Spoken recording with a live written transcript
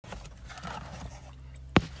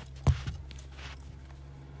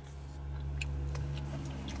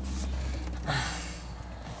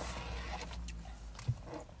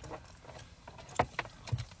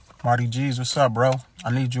Marty G's, what's up, bro?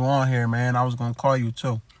 I need you on here, man. I was gonna call you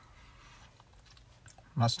too.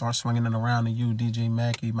 I start swinging it around to you, DJ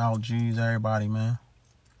Mackey, Mount G's, everybody, man.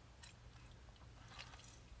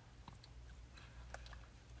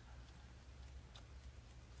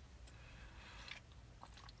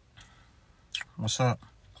 What's up?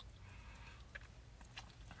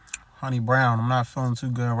 Honey Brown, I'm not feeling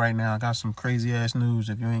too good right now. I got some crazy ass news.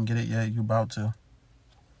 If you ain't get it yet, you about to.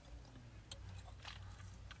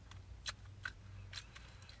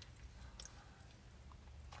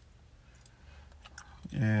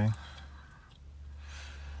 Yeah.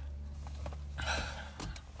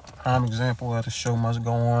 Prime example of the show must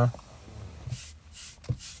go on.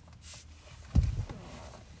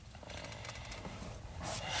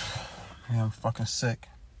 Yeah, I'm fucking sick.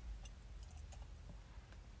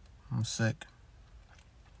 I'm sick.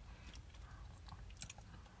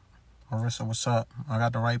 Marissa, what's up? I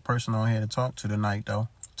got the right person on here to talk to tonight, though. I'll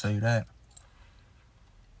tell you that.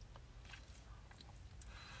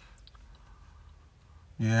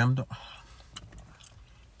 Yeah, I'm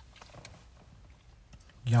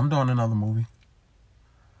doing another movie.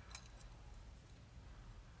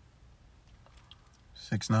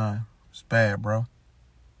 6ix9ine. It's bad, bro.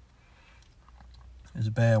 It's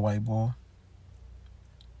bad, white boy.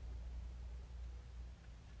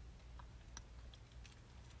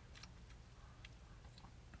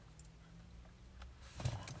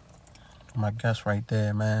 My guess right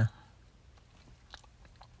there, man.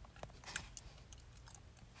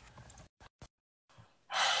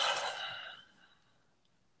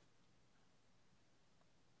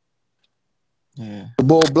 Yeah. The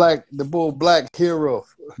bull black hero.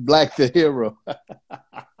 Black the hero.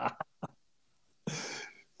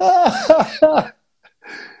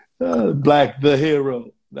 Black the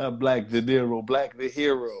hero. Not black the hero. Black the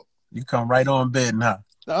hero. You come right on bidding, huh?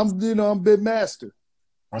 I'm big master.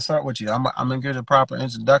 What's up with you? I'm gonna give you a proper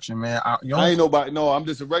introduction, man. I ain't nobody. No, I'm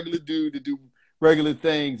just a regular dude to do regular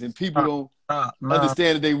things, and people don't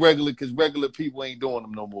understand that they regular because regular people ain't doing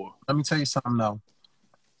them no more. Let me tell you something, though.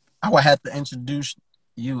 I would have to introduce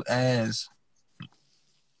you as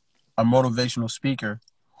a motivational speaker.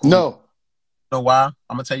 No. You know why?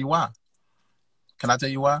 I'm gonna tell you why. Can I tell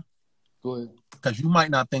you why? Go ahead. Because you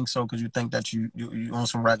might not think so, because you think that you on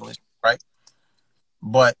some regular, right?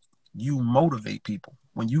 But you motivate people.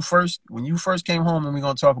 When you first came home, and we're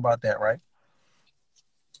gonna talk about that, right?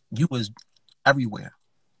 You was everywhere.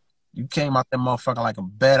 You came out that motherfucker like a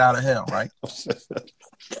bat out of hell, right?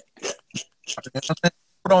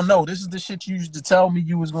 People don't know. This is the shit you used to tell me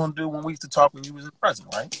you was gonna do when we used to talk when you was in prison,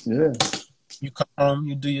 right? Yeah. You come home,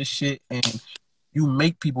 you do your shit, and you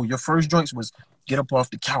make people. Your first joints was get up off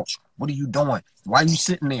the couch. What are you doing? Why are you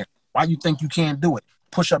sitting there? Why you think you can't do it?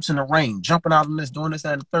 Push-ups in the rain, jumping out of this, doing this,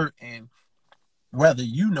 that, and the third. And whether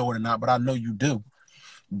you know it or not, but I know you do,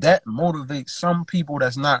 that motivates some people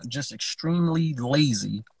that's not just extremely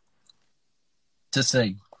lazy to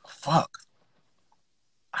say, fuck,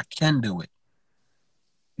 I can do it.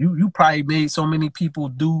 You probably made so many people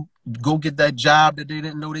go get that job that they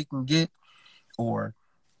didn't know they can get, or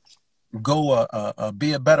go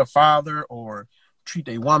be a better father, or treat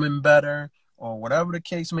a woman better, or whatever the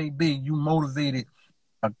case may be. You motivated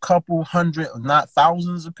a couple hundred, not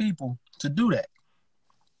thousands of people to do that.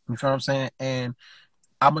 You feel what I'm saying? And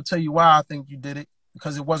I'm going to tell you why I think you did it,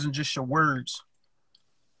 because it wasn't just your words.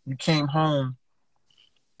 You came home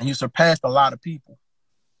and you surpassed a lot of people.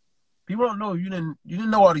 People don't know you didn't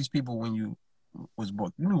know all these people when you was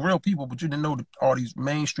booked. You knew real people, but you didn't know all these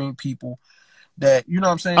mainstream people that, you know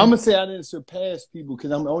what I'm saying? I'm gonna say I didn't surpass people because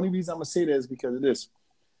the only reason I'm gonna say that is because of this.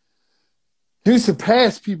 You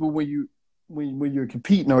surpass people when you're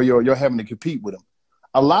competing, or you're having to compete with them.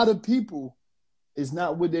 A lot of people is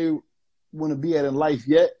not where they want to be at in life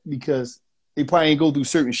yet because they probably ain't go through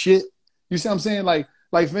certain shit. You see what I'm saying? Like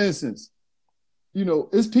for instance,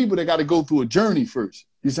 it's people that got to go through a journey first.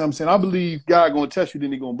 You see what I'm saying? I believe God gonna test you,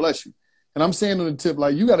 then He gonna bless you. And I'm saying on the tip,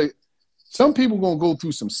 like, some people gonna go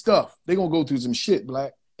through some stuff. They gonna go through some shit,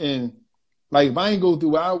 Black. And like, if I ain't go through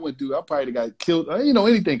what I went through, I probably got killed.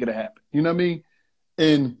 Anything could have happened. You know what I mean?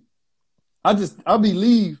 And I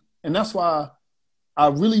believe, and that's why I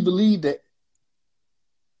really believe that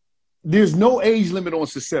there's no age limit on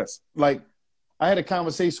success. Like, I had a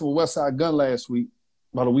conversation with Westside Gun last week,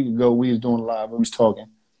 about a week ago. We was doing a live, we was talking.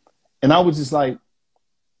 And I was just like,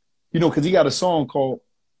 because he got a song called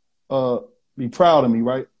Be Proud of Me,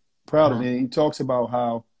 right? Proud of me. And he talks about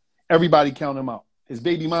how everybody count him out. His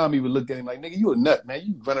baby mommy would look at him like, nigga, you a nut, man.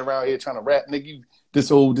 You running around here trying to rap, nigga. You this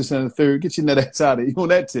old, this and the third. Get your nut ass out of here. You on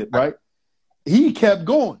that tip, right? He kept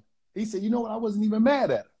going. He said, you know what? I wasn't even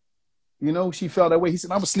mad at her. You know, she felt that way. He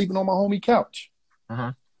said, I was sleeping on my homie couch.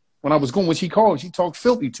 Uh-huh. When she called, she talked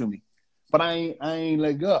filthy to me. But I ain't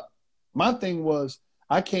let up. My thing was,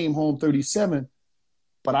 I came home 37,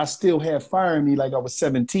 but I still had fire in me like I was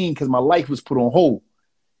 17 because my life was put on hold.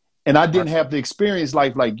 And I Right. didn't have the experience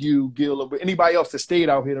life like you, Gil, or anybody else that stayed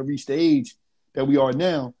out here to reach the age that we are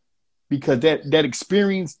now. Because that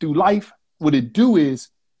experience through life, what it do is,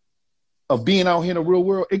 of being out here in the real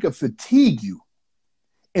world, it could fatigue you.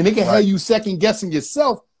 And it can Right. have you second guessing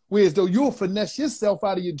yourself, whereas though you'll finesse yourself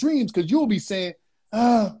out of your dreams because you'll be saying,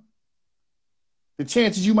 the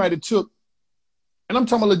chances you might have took, and I'm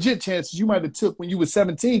talking about legit chances you might have took when you were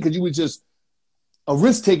 17 because you was just a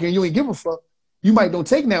risk taker and you ain't give a fuck. You might don't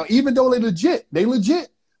take now, even though they legit,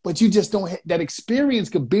 but you just don't that experience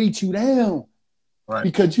could beat you down. Right.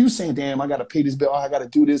 Because you saying, damn, I got to pay this bill, I got to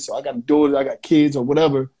do this, or I got to do it, I got kids or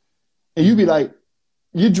whatever. And you be like,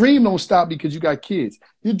 your dream don't stop because you got kids.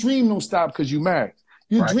 Your dream don't stop because you married.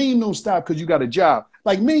 Your Right. dream don't stop because you got a job.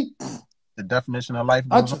 Like me, The definition of life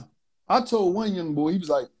I, goes on. I told one young boy, he was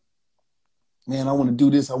like, man, I want to do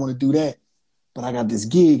this, I want to do that, but I got this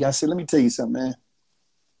gig. I said, let me tell you something, man.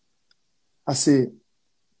 I said,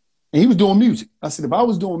 and he was doing music. I said, if I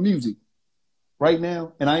was doing music right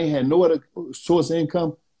now and I ain't had no other source of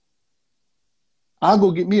income, I'll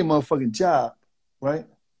go get me a motherfucking job, right?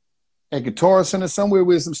 At Guitar Center somewhere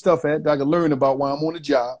where some stuff at that I can learn about while I'm on the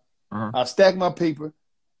job. Uh-huh. I stack my paper,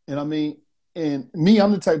 and I mean, and me,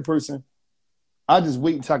 I'm the type of person, I just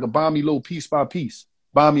wait until I can buy me a little piece by piece.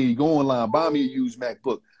 Buy me a go online, buy me a used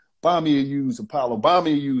MacBook, buy me a used Apollo, buy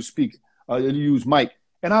me a used speaker, a used mic.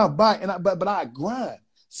 And I'll buy, but I grind.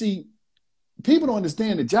 See, people don't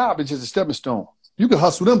understand the job is just a stepping stone. You can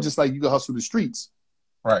hustle them just like you can hustle the streets.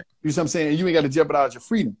 Right. You know what I'm saying? And you ain't got to jeopardize your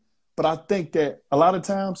freedom. But I think that a lot of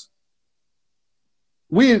times,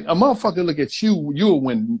 a motherfucker look at you, you'll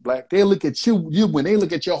win, Black. They look at you win. They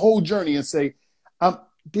look at your whole journey and say,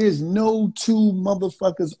 there's no two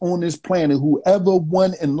motherfuckers on this planet who ever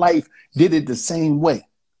won in life did it the same way.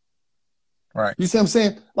 Right. You see what I'm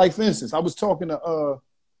saying? Like, for instance, I was talking to,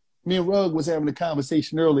 me and Rug was having a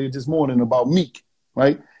conversation earlier this morning about Meek,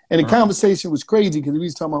 right? And the Uh-huh. conversation was crazy because we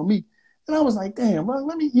was talking about Meek. And I was like, damn, Rug,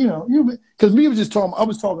 let me, because we was just talking, I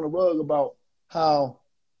was talking to Rug about how,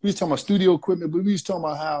 we was talking about studio equipment, but we was talking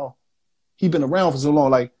about how he been around for so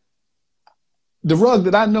long. Like, the Rug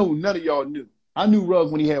that I know, none of y'all knew. I knew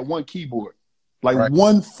Rug when he had one keyboard. Like, Right.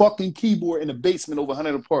 one fucking keyboard in the basement over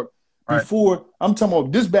 100 Park. Right. Before, I'm talking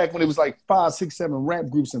about this back when it was like 5, 6, 7 rap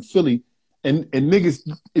groups in Philly. And niggas,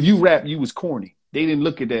 if you rap, you was corny. They didn't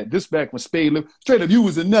look at that. This back when Spade lived, straight up, you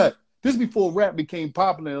was a nut. This before rap became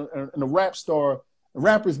popular and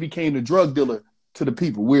rappers became the drug dealer to the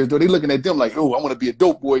people. Whereas though they looking at them like, oh, I want to be a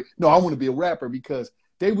dope boy. No, I want to be a rapper because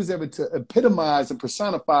they was able to epitomize and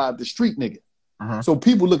personify the street nigga. Uh-huh. So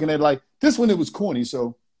people looking at it like, this one, it was corny.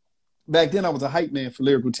 So back then I was a hype man for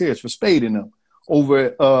Lyrical Tears, for Spade and them over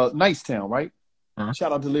at Nicetown, right? Uh-huh.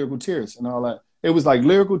 Shout out to Lyrical Tears and all that. It was like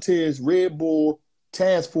Lyrical Tears, Red Bull,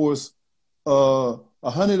 Task Force,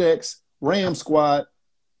 100X, Ram Squad.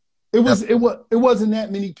 It wasn't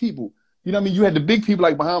that many people. You know what I mean? You had the big people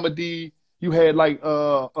like Muhammad D. You had like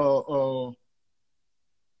shout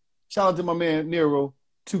out to my man Nero,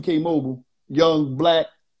 2K Mobile, young black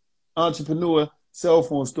entrepreneur, cell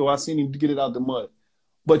phone store. I seen him get it out the mud.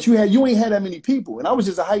 But you ain't had that many people, and I was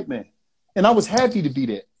just a hype man, and I was happy to be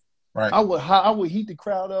there. Right. I would heat the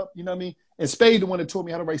crowd up. You know what I mean? And Spade, the one that taught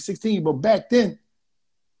me how to write 16. But back then,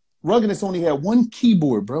 Ruggedness only had one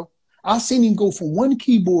keyboard, bro. I seen him go from one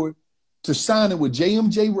keyboard to signing with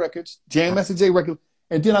JMJ Records, Jam Master J Records,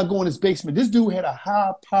 and then I go in his basement. This dude had a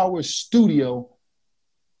high-power studio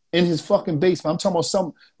in his fucking basement. I'm talking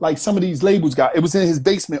about some of these labels got. It was in his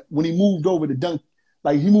basement when he moved over to Dunk.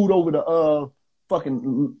 Like, he moved over to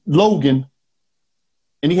fucking Logan,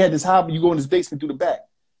 and he had this hobby. You go in his basement through the back.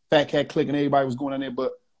 Fat Cat Click and everybody was going on there.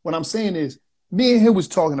 But what I'm saying is, me and him was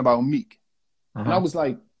talking about Meek. Uh-huh. And I was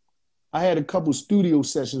like, I had a couple studio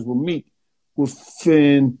sessions with Meek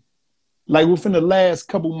within the last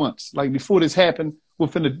couple months. Like, before this happened,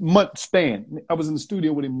 within a month span. I was in the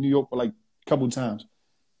studio with him in New York for like a couple times.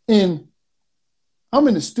 And I'm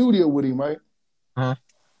in the studio with him, right? Uh-huh.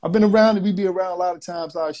 I've been around and we be around a lot of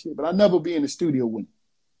times, a lot of shit, but I never be in the studio with him.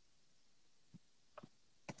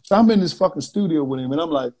 So I'm in this fucking studio with him and I'm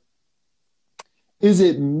like, is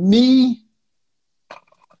it me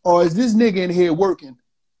or is this nigga in here working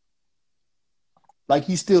like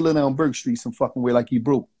he's still in on Burke Street some fucking way, like he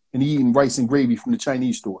broke and he eating rice and gravy from the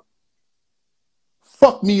Chinese store?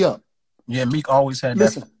 Fuck me up. Yeah, Meek always had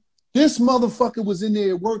Listen, this motherfucker was in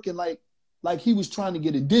there working like he was trying to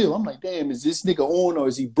get a deal. I'm like, damn, is this nigga on or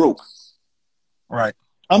is he broke? Right.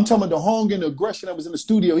 I'm talking about the hunger and the aggression that was in the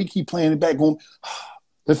studio. He keep playing it back, going,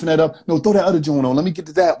 lifting that up. No, throw that other joint on. Let me get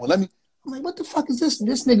to that one. Let me. I'm like, what the fuck is this?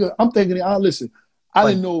 This nigga. I'm thinking, listen. I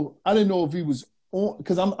Like, didn't know. I didn't know if he was on,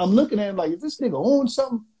 because I'm looking at him like, is this nigga on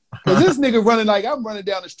something? Because this nigga running like I'm running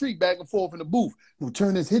down the street back and forth in the booth. No,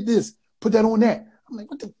 turn this, hit this, put that on that. I'm like,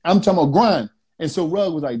 what the? I'm talking about grind. And so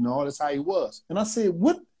Rug was like, no, that's how he was. And I said,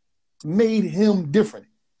 what made him different?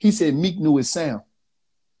 He said Meek knew his sound.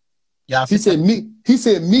 yeah, I He see.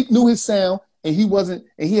 said Meek knew his sound, and he wasn't,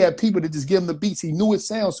 and he had people that just give him the beats. He knew his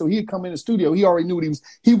sound, so he'd come in the studio. He already knew what he was.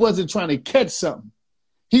 He wasn't trying to catch something.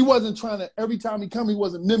 He wasn't trying to, every time he come, he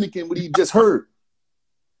wasn't mimicking what he just heard.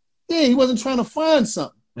 Yeah, he wasn't trying to find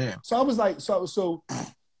something. Yeah. So I was like, so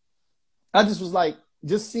I just was like,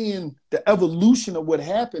 just seeing the evolution of what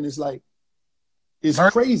happened is like, it's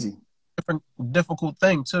Learn crazy. different difficult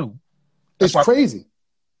thing too. That's It's why crazy.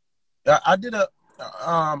 I did a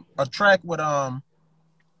track with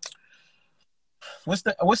what's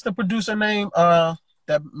the producer name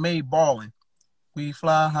that made Ballin'? We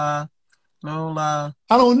fly high, no lie.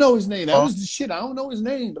 I don't know his name. That Oh, was the shit. I don't know his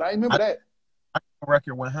name, but I remember I that. I did a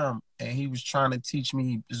record with him, and he was trying to teach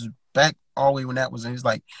me. This is back all the way when that was. And he's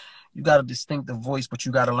like, you got a distinctive voice, but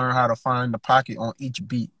you got to learn how to find the pocket on each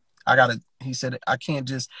beat. I gotta. He said I can't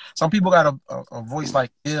just. Some people got a voice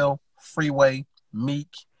like Ill, Freeway, Meek.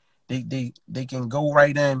 They can go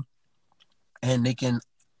right in and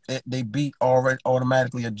they beat already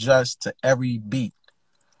automatically adjust to every beat.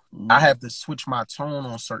 I have to switch my tone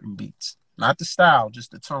on certain beats, not the style,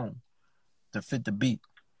 just the tone to fit the beat.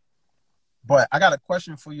 But I got a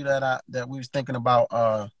question for you that we was thinking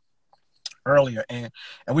about earlier, and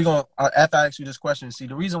we're gonna after I ask you this question. See,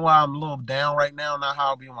 the reason why I'm a little down right now, not how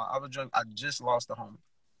I'll be on my other joint. I just lost a homie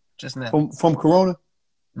just now. From Corona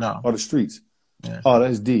No, or the streets? yeah, Oh,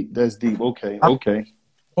 that's deep. That's deep. Okay, I'm okay.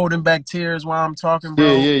 holding back tears while I'm talking, Yeah,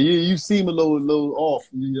 bro. yeah, yeah. You seem a little off.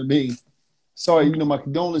 You know what I mean? Sorry, I'm, you know, my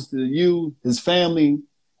condolences to you, his family,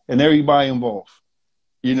 and everybody involved.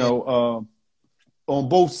 You yeah, know, on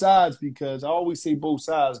both sides, because I always say both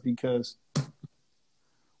sides, because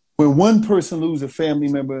when one person loses a family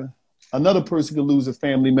member, another person can lose a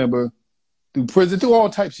family member through prison, through all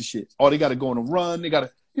types of shit. Or they got to go on a run. They got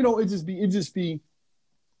to, you know, it's a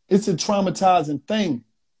traumatizing thing,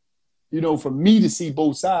 you know, for me to see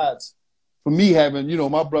both sides. For me having, you know,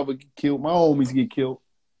 my brother get killed, my homies get killed,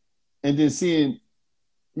 and then seeing,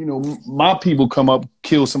 you know, my people come up,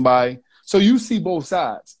 kill somebody. So you see both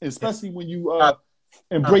sides, yeah. especially when you I,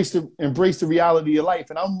 embrace the reality of life.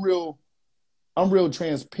 And I'm real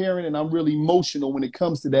transparent, and I'm really emotional when it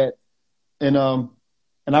comes to that. And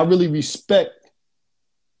I really respect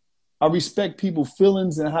people's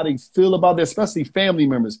feelings and how they feel about that, especially family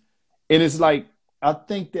members. And it's like, I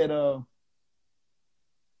think that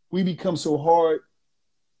we become so hard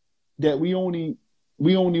that we only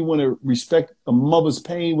want to respect a mother's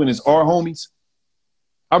pain when it's our homies.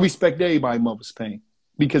 I respect everybody's mother's pain,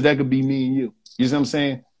 because that could be me and you. You know what I'm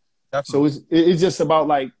saying? So definitely. it's just about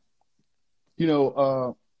like, you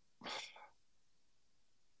know,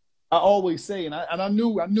 I always say, and I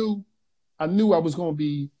knew I was going to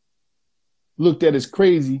be looked at as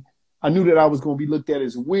crazy. I knew that I was going to be looked at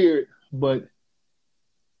as weird. But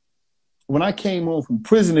when I came home from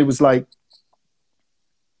prison, it was like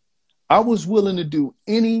I was willing to do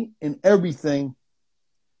any and everything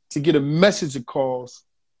to get a message across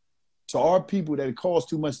to our people that it costs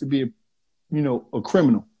too much to be a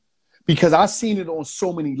criminal, because I seen it on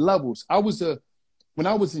so many levels. When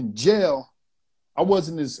I was in jail, I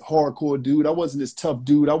wasn't this hardcore dude. I wasn't this tough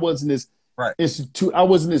dude. I wasn't this Right. I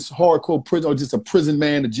wasn't this hardcore prison or just a prison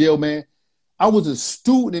man, a jail man. I was a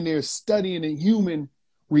student in there studying the human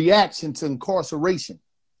reaction to incarceration.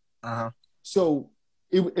 Uh-huh. So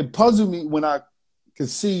it puzzled me when I could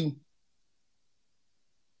see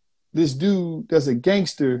this dude that's a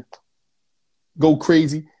gangster go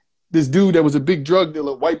crazy. This dude that was a big drug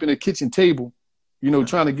dealer wiping a kitchen table, you know,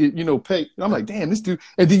 trying to get, you know, pay. And I'm like, damn, this dude.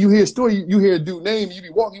 And then you hear a story, you hear a dude name, you be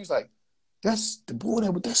walking, he was like, that's the boy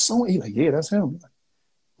that with that song. He's like, yeah, that's him. Like,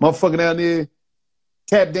 motherfucker down there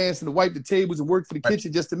tap dancing to wipe the tables and work for the Right.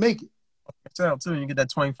 kitchen just to make it. Tell too, you get that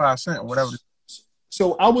 25 cents or whatever.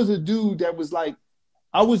 So I was a dude that was like,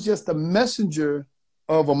 I was just a messenger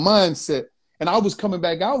of a mindset. And I was coming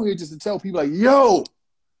back out here just to tell people like, yo,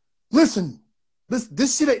 listen,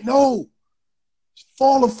 this shit ain't no,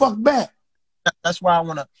 fall the fuck back. That's why I'm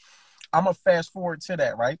gonna fast forward to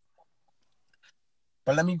that, right?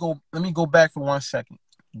 But let me go back for 1 second.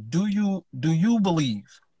 Do you believe?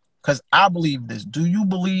 Because I believe this. Do you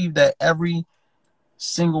believe that every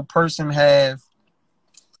single person have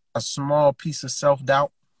a small piece of self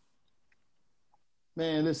doubt?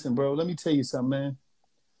 Man, listen, bro. Let me tell you something, man.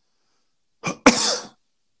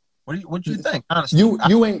 What do you think? Honestly,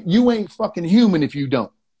 You ain't fucking human if you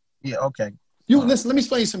don't. yeah, okay. You listen. Let me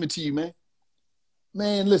explain something to you, man.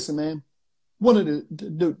 Man, listen, man. One of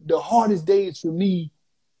the hardest days for me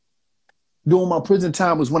during my prison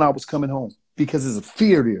time was when I was coming home because there's a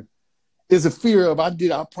fear there. There's a fear of I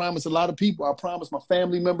promised a lot of people. I promised my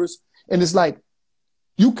family members, and it's like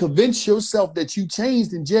you convince yourself that you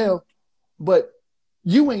changed in jail, but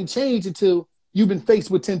you ain't changed until you've been faced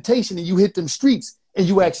with temptation and you hit them streets and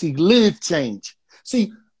you actually live change.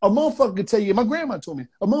 See, a motherfucker could tell you, my grandma told me,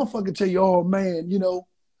 a motherfucker could tell you, oh man, you know,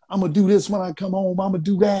 I'm going to do this when I come home. I'm going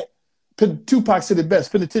to do that. Tupac said it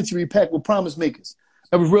best, penitentiary packed with promise makers.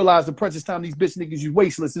 Never realized the precious time these bitch niggas use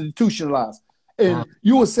wasteless, institutionalized. And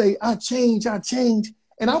you will say, I change.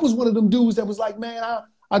 And I was one of them dudes that was like, man,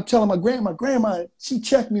 I telling my grandma, she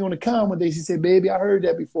checked me on the con one day. She said, baby, I heard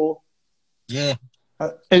that before. Yeah.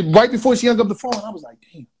 And right before she hung up the phone, I was like,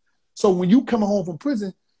 damn. So when you coming home from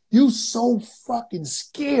prison, you so fucking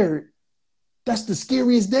scared. That's the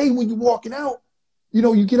scariest day when you're walking out. You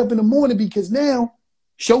know, you get up in the morning because now,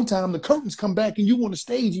 showtime, the curtains come back and you on the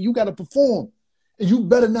stage and you got to perform. And you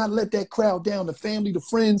better not let that crowd down, the family, the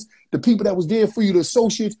friends, the people that was there for you, the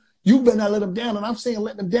associates. You better not let them down. And I'm saying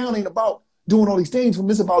letting them down ain't about doing all these things for them.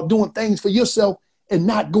 It's about doing things for yourself and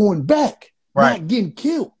not going back, Right. not getting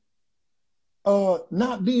killed,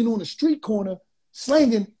 not being on the street corner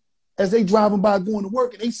slanging as they driving by going to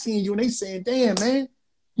work and they seeing you and they saying, damn, man,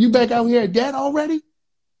 you back out here at that already?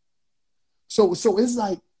 So it's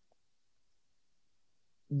like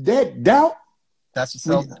that doubt. That's a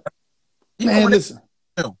self. Man, listen.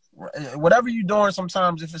 Whatever you're doing,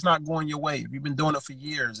 sometimes if it's not going your way, if you've been doing it for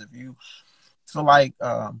years, if you feel like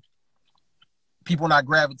people not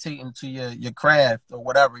gravitating to your craft or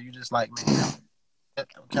whatever, you just like, man,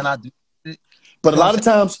 can I do it? But a lot of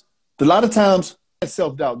times,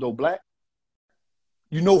 self-doubt though, Black.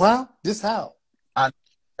 You know how? Just how?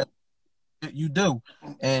 You do.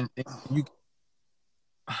 And you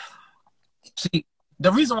see,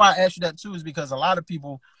 the reason why I asked you that too is because a lot of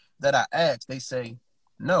people that I ask, they say,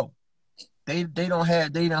 no, they don't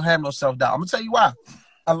have no self-doubt. I'm gonna tell you why.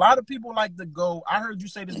 A lot of people like to go, I heard you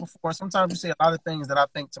say this before, sometimes you say a lot of things that I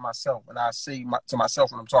think to myself, and I say to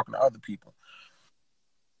myself when I'm talking to other people.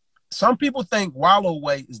 Some people think Wallo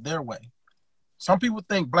way is their way. Some people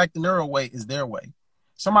think Black De Niro way is their way.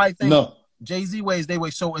 Somebody think Jay-Z way is their way.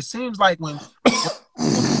 So it seems like when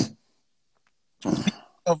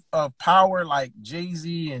of power like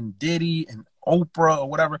Jay-Z and Diddy and Oprah or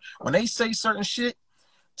whatever, when they say certain shit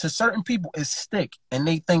to certain people, it stick, and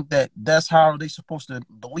they think that that's how they supposed to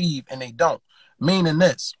believe, and they don't. Meaning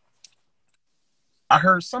this, I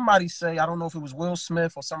heard somebody say, I don't know if it was Will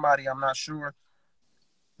Smith or somebody, I'm not sure.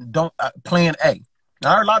 Don't plan A.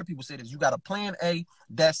 Now I heard a lot of people say this. You got a plan A,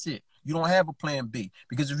 that's it. You don't have a plan B,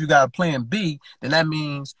 because if you got a plan B, then that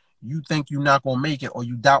means you think you're not gonna make it, or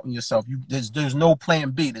you doubting yourself. There's no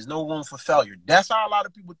plan B. There's no room for failure. That's how a lot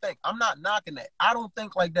of people think. I'm not knocking that. I don't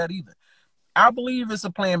think like that either. I believe it's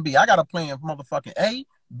a plan B. I got a plan for motherfucking A,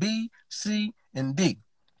 B, C, and D.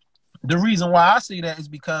 The reason why I say that is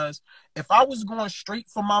because if I was going straight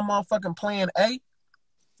for my motherfucking plan A,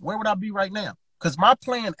 where would I be right now? Because my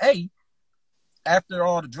plan A, after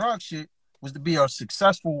all the drug shit, was to be a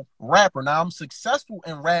successful rapper. Now I'm successful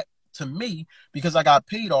in rap to me because I got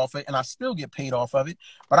paid off it, and I still get paid off of it.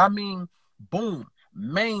 But I mean, boom,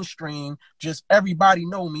 mainstream, just everybody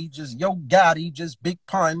know me, just Yo Gotti, just Big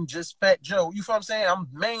Pun, just Fat Joe. You feel what I'm saying? I'm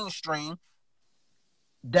mainstream.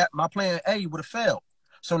 That my plan A would have failed.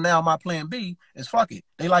 So now my plan B is fuck it.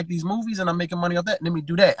 They like these movies and I'm making money off that. Let me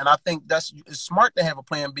do that. And I think it's smart to have a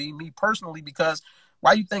plan B, me personally, because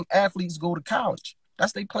why you think athletes go to college?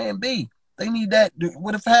 That's their plan B. They need that.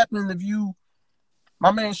 What if happened if you,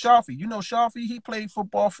 my man Shafi, you know Shafi, he played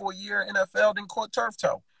football for a year, NFL, then caught turf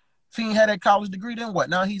toe. If he ain't had that college degree, then what?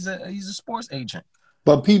 Now he's a sports agent.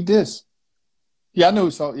 But peep this. Yeah, I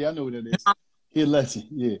know. So yeah, I know what it is. He a legend.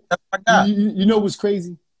 Yeah. That's my guy. You know what's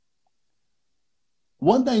crazy?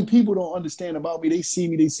 One thing people don't understand about me, they see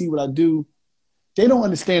me, they see what I do. They don't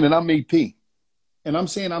understand that I'm AP. And I'm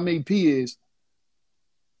saying I'm AP is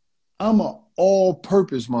I'm an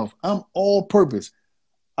all-purpose month. I'm all-purpose.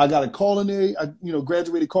 I got a culinary,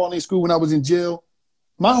 graduated culinary school when I was in jail.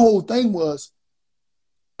 My whole thing was,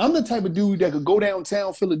 I'm the type of dude that could go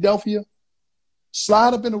downtown Philadelphia,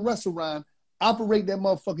 slide up in a restaurant, operate that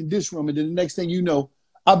motherfucking dish room, and then the next thing you know,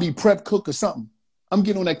 I'll be prep cook or something. I'm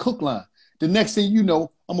getting on that cook line. The next thing you know,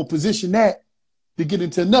 I'm going to position that to get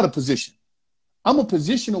into another position. I'm a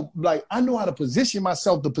positional, like, I know how to position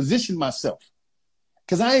myself to position myself.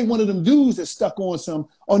 Because I ain't one of them dudes that stuck on some,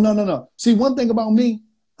 oh, no, no, no. See, one thing about me,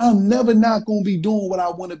 I'm never not going to be doing what I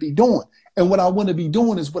want to be doing. And what I want to be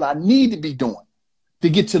doing is what I need to be doing to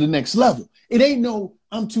get to the next level. It ain't no,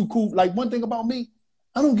 I'm too cool. Like, one thing about me,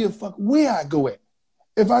 I don't give a fuck where I go at.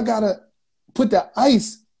 If I got to put the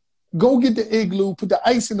ice, go get the igloo, put the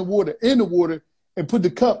ice in the water, and put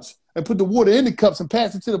the cups, and put the water in the cups and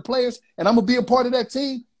pass it to the players, and I'm going to be a part of that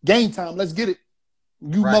team, game time, let's get it.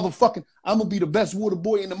 You right. Motherfucking, I'm going to be the best water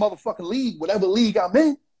boy in the motherfucking league, whatever league I'm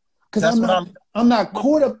in. Because I'm not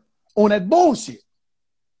caught up on that bullshit.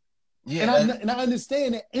 Yeah, and I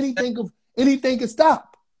understand that anything can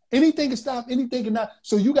stop. Anything can stop, anything can not.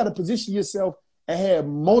 So you got to position yourself and have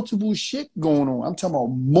multiple shit going on. I'm talking about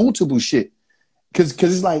multiple shit. Because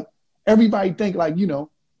it's like everybody think like, you know,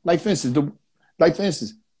 like for instance,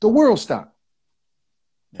 the world stopped.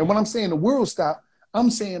 Yeah. And when I'm saying the world stopped, I'm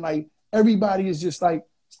saying like everybody is just like,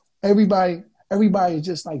 everybody is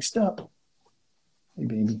just like stuck. Hey,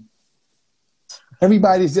 baby.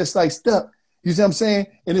 Everybody's just like stuck. You see what I'm saying?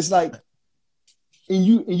 And it's like, and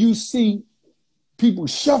you see people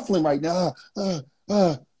shuffling right now.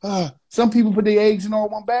 Some people put their eggs in all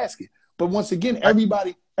one basket. But once again,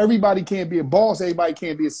 everybody can't be a boss. Everybody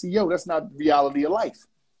can't be a CEO. That's not the reality of life.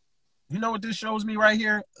 You know what this shows me right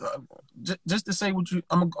here? Just to say what you,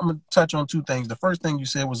 I'm gonna touch on two things. The first thing you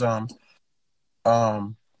said was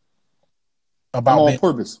about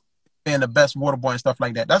being the best water boy and stuff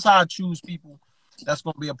like that. That's how I choose people that's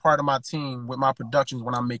going to be a part of my team with my productions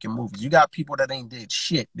when I'm making movies. You got people that ain't did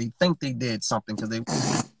shit. They think they did something because they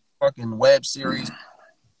fucking web series,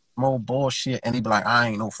 more bullshit, and they be like, I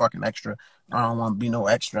ain't no fucking extra. I don't want to be no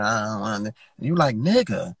extra. I don't want to. You like,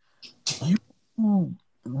 nigga,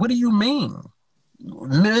 what do you mean?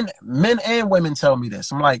 Men and women tell me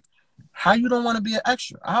this. I'm like, how you don't want to be an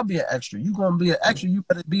extra? I'll be an extra. You going to be an extra. You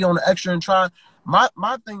better be on the extra and try.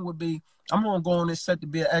 My thing would be, I'm going to go on this set to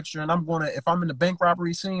be an extra, and I'm going to, if I'm in the bank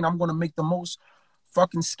robbery scene, I'm going to make the most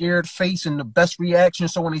fucking scared face and the best reaction.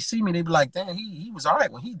 So when they see me, they be like, damn, he was all right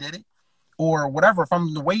when he did it. Or whatever. If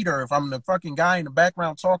I'm the waiter, if I'm the fucking guy in the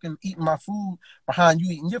background talking, eating my food behind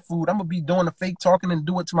you eating your food, I'm going to be doing the fake talking and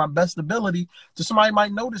do it to my best ability so somebody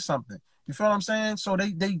might notice something. You feel what I'm saying? So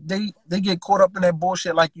they get caught up in that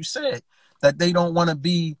bullshit, like you said, that they don't want to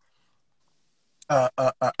be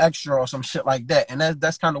a extra or some shit like that. And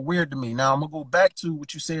that's kind of weird to me. Now, I'm going to go back to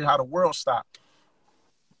what you said, how the world stopped.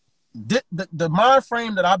 The mind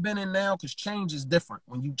frame that I've been in now, because change is different.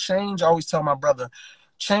 When you change, I always tell my brother,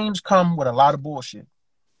 change come with a lot of bullshit.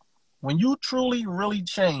 When you truly, really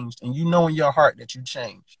changed and you know in your heart that you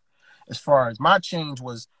changed, as far as my change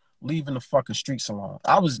was leaving the fucking streets alone.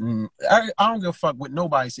 I don't give a fuck what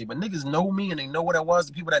nobody say, but niggas know me and they know what I was.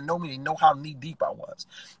 The people that know me, they know how knee deep I was.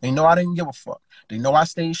 They know I didn't give a fuck. They know I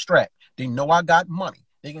stayed strapped. They know I got money.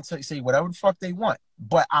 They can say whatever the fuck they want.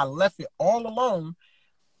 But I left it all alone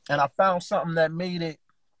and I found something that made it.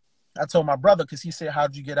 I told my brother, because he said,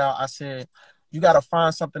 how'd you get out? I said, you got to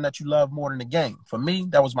find something that you love more than the game. For me,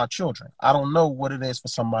 that was my children. I don't know what it is for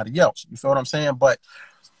somebody else. You feel what I'm saying? But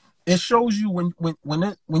it shows you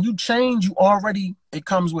when you change, you already, it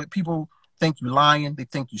comes with people think you lying. They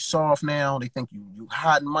think you soft now. They think you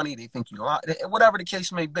hiding money. They think you lying, whatever the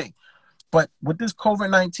case may be. But with this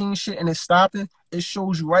COVID-19 shit and it's stopping, it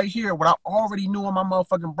shows you right here what I already knew in my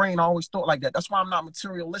motherfucking brain. I always thought like that. That's why I'm not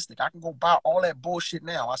materialistic. I can go buy all that bullshit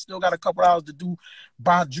now. I still got a couple hours to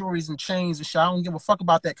buy jewelries and chains and shit. I don't give a fuck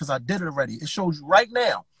about that because I did it already. It shows you right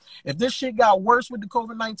now. If this shit got worse with the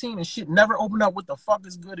COVID-19 and shit never opened up, what the fuck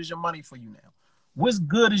is good is your money for you now? What's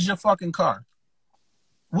good is your fucking car?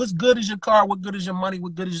 What's good is your car? What good is your money?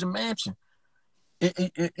 What good is your mansion?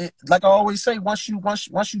 It like I always say, once you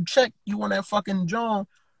check, you on that fucking John,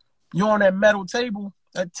 you on that metal table,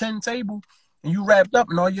 that 10 table, and you wrapped up,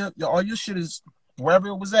 and all your shit is wherever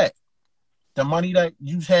it was at. The money that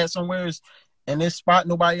you had somewhere is in this spot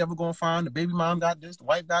nobody ever gonna find. The baby mom got this, the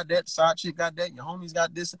wife got that, the side chick got that, your homies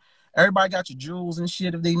got this. Everybody got your jewels and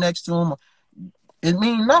shit if they next to them. It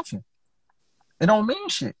mean nothing. It don't mean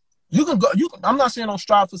shit. You can go. I'm not saying don't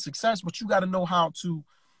strive for success, but you got to know how to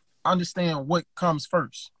understand what comes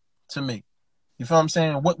first to me. You feel what I'm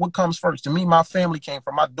saying? What comes first? To me, my family came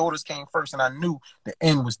first. My daughters came first, and I knew the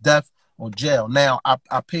end was death or jail. Now,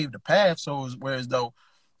 I paved the path, so whereas though,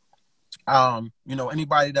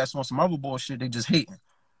 anybody that's on some other bullshit, they just hating.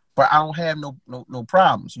 But I don't have no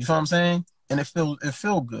problems. You feel what I'm saying? And it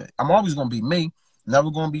feel good. I'm always going to be me.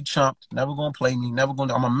 Never going to be chumped. Never going to play me.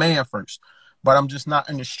 I'm a man first. But I'm just not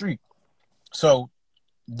in the street. So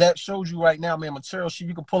that shows you right now, man, material shit.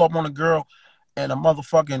 You can pull up on a girl and a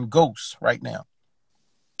motherfucking ghost right now,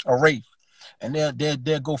 a wraith, and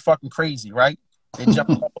they'll go fucking crazy, right? They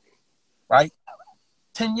jump right.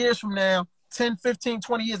 10 years from now, 10, 15,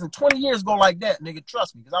 20 years, and 20 years go like that, nigga.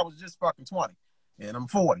 Trust me, because I was just fucking 20 and I'm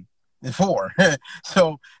 40 and 4.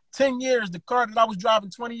 So 10 years, the car that I was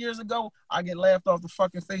driving 20 years ago, I get laughed off the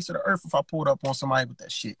fucking face of the earth if I pulled up on somebody with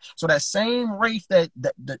that shit. So that same Wraith that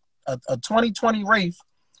a 2020 Wraith,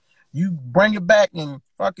 you bring it back in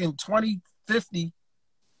fucking 2050,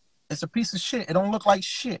 it's a piece of shit. It don't look like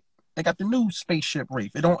shit. They got the new spaceship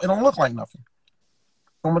Wraith. It don't look like nothing.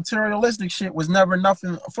 So materialistic shit was never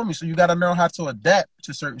nothing for me. So you got to know how to adapt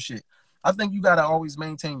to certain shit. I think you got to always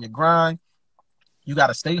maintain your grind. You got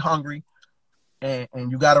to stay hungry, and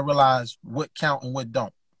you got to realize what count and what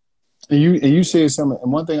don't. And you said something.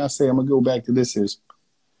 And one thing I say, I'm gonna go back to this is,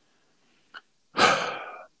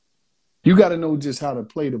 you got to know just how to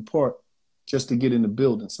play the part, just to get in the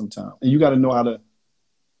building sometimes. And you got to know how to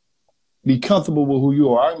be comfortable with who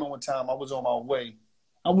you are. I remember one time I was on my way.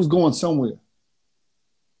 I was going somewhere.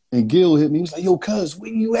 And Gil hit me. He was like, yo, cuz,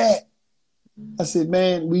 where you at? I said,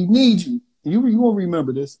 man, we need you. You won't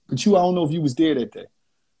remember this, but I don't know if you was there that day.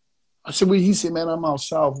 I said, well, he said, man, I'm out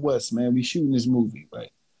Southwest, man. We shooting this movie,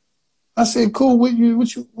 right? I said, cool,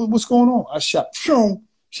 what's going on? I shot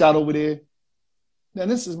over there. Now,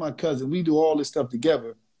 this is my cousin. We do all this stuff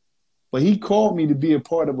together. But he called me to be a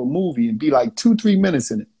part of a movie and be like 2-3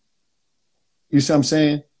 minutes in it. You see what I'm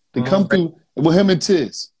saying? To come through with him and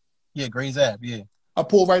Tiz. Yeah, Grey's Ab, yeah. I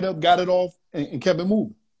pulled right up, got it off, and kept it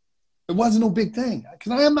moving. It wasn't no big thing.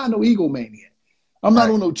 Because I am not no egomaniac. I'm not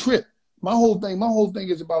on no trip. My whole thing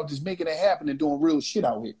is about just making it happen and doing real shit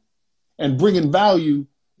out here. And bringing value.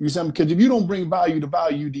 You see, because if you don't bring value to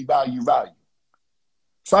value, you devalue value.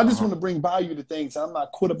 So I just want to bring value to things. I'm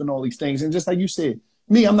not caught up in all these things. And just like you said,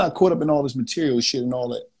 me, I'm not caught up in all this material shit and all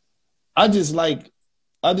that. I just like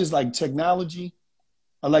technology.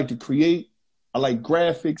 I like to create. I like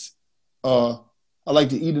graphics. I like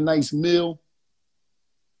to eat a nice meal.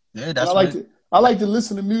 Yeah, that's I like to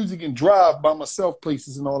listen to music and drive by myself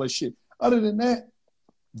places and all that shit. Other than that,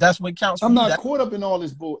 that's what counts for I'm you. not caught up in all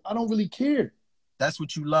this bull. I don't really care. That's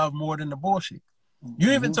what you love more than the bullshit.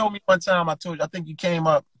 You even told me one time, I think you came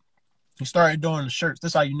up, you started doing the shirts.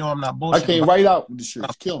 This is how you know I'm not bullshit. I came right out with the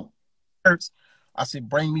shirts. Kill them. Shirts. I said,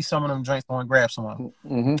 bring me some of them drinks. I want to grab some of them.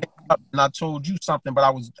 And I told you something, but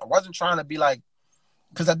I wasn't trying to be like,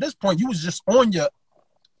 because at this point you was just on the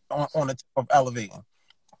top of elevating.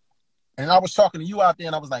 And I was talking to you out there,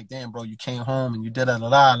 and I was like, damn, bro, you came home and you did and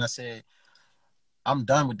I said, I'm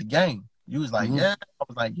done with the game. You was like, yeah. I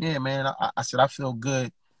was like, yeah, man. I said, I feel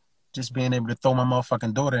good just being able to throw my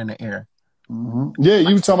motherfucking daughter in the air. Yeah,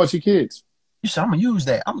 you were talking about your kids. You said, I'm gonna use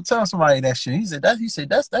that. I'm gonna tell somebody that shit. He said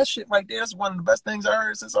that's that shit right there. That's one of the best things I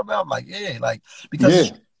heard since I'm out. I'm like, yeah, like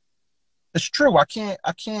because it's true. I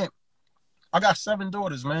got 7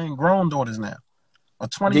 daughters, man, grown daughters now. A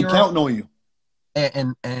 20-year-old. They counting on you.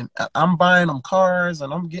 And I'm buying them cars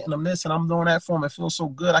and I'm getting them this and I'm doing that for them. It feels so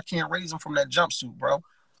good. I can't raise them from that jumpsuit, bro.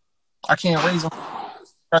 I can't raise them from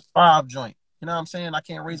the 5 joint. You know what I'm saying? I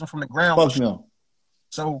can't raise them from the ground. Fuck no.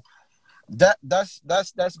 So that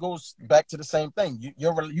goes back to the same thing.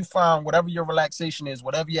 You find whatever your relaxation is,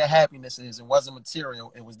 whatever your happiness is, it wasn't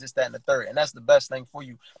material. It was this, that, and the third. And that's the best thing for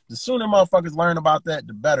you. The sooner motherfuckers learn about that,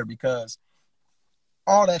 the better, because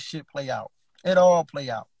all that shit play out. It all play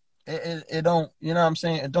out. It don't, you know what I'm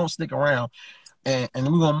saying? It don't stick around. And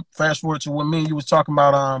we're going to fast forward to what me and you was talking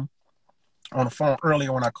about on the phone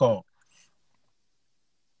earlier when I called.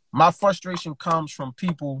 My frustration comes from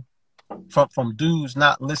people, from dudes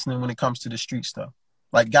not listening when it comes to the street stuff.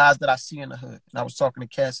 Like guys that I see in the hood. And I was talking to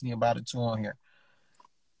Cassidy about it too on here.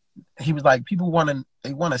 He was like, people want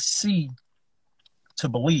to see to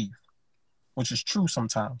believe, which is true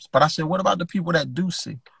sometimes. But I said, what about the people that do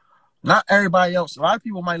see? Not everybody else. A lot of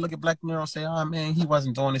people might look at Black Nero and say, oh, man, he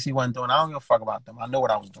wasn't doing this. He wasn't doing it. I don't give a fuck about them. I know what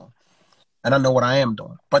I was doing. And I know what I am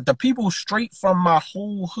doing. But the people straight from my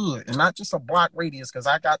whole hood, and not just a block radius, because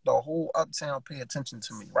I got the whole uptown pay attention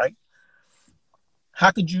to me, right? How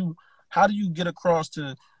do you get across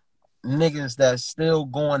to niggas that's still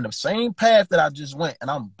going the same path that I just went, and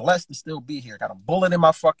I'm blessed to still be here? Got a bullet in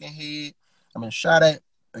my fucking head. I've been shot at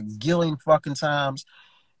a gillion fucking times.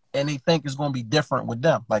 And they think it's going to be different with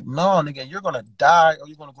them. Like, no, nigga, you're going to die or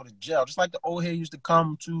you're going to go to jail. Just like the old head used to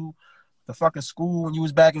come to the fucking school when you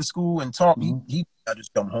was back in school and talk. He I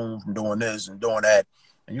just come home from doing this and doing that.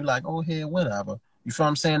 And you're like, oh, head, whatever. You feel what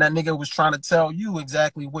I'm saying? That nigga was trying to tell you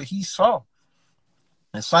exactly what he saw.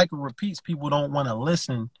 And cycle repeats. People don't want to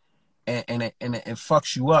listen, and it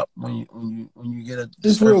fucks you up when you get a.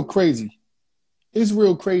 It's real crazy. It's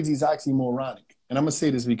real crazy. It's oxymoronic. And I'm going to say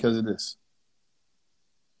this because of this.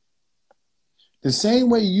 The same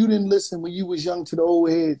way you didn't listen when you was young to the old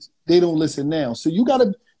heads, they don't listen now. So you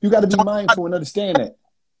gotta be mindful and understand that.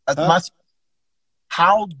 Huh?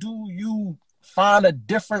 How do you find a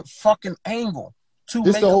different fucking angle to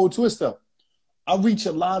This make the a whole twist up. I reach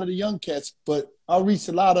a lot of the young cats, but I reach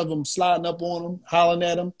a lot of them sliding up on them, hollering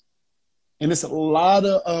at them, and it's a lot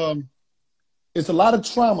of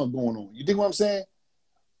trauma going on. You think what I'm saying?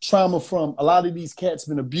 Trauma from a lot of these cats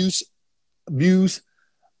been abused.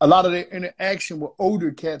 A lot of their interaction with older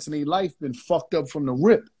cats in their life been fucked up from the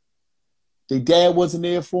rip. Their dad wasn't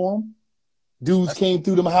there for them. Dudes came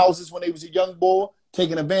through them houses when they was a young boy,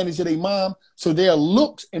 taking advantage of their mom. So their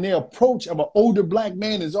looks and their approach of an older black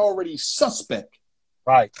man is already suspect.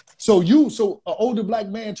 right. So an older black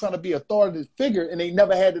man trying to be authoritative figure and they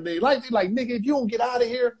never had it in their life. They like, nigga, if you don't get out of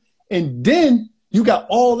here, and then you got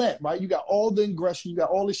all that, right? You got all the aggression, you got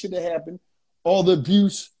all the shit that happened, all the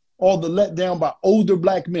abuse, all the letdown by older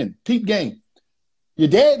black men. Peep game. Your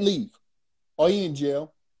dad leave, or he in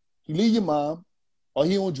jail. He leave your mom, or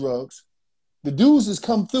he on drugs. The dudes that's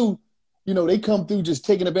come through, they come through just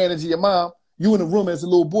taking advantage of your mom. You in the room as a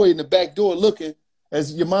little boy in the back door looking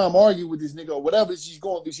as your mom argue with this nigga or whatever she's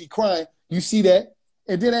going through, she crying. You see that.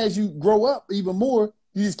 And then as you grow up even more,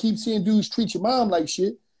 you just keep seeing dudes treat your mom like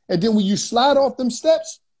shit. And then when you slide off them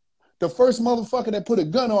steps, the first motherfucker that put a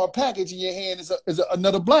gun or a package in your hand is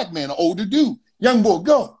another black man, an older dude. Young boy,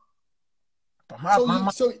 go.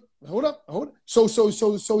 So hold up. So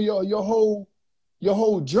your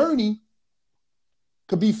whole journey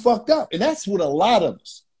could be fucked up. And that's what a lot of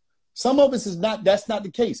us. Some of us that's not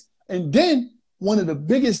the case. And then one of the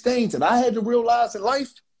biggest things that I had to realize in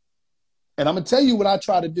life, and I'm gonna tell you what I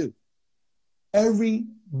try to do.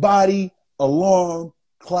 Everybody alarm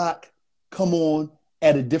clock come on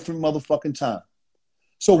at a different motherfucking time.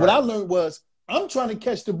 So what I learned was I'm trying to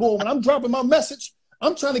catch the bull when I'm dropping my message.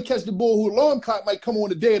 I'm trying to catch the bull who alarm clock might come on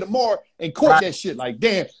the day of tomorrow and court that shit like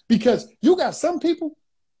damn. Because you got some people,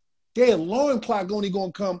 their alarm clock only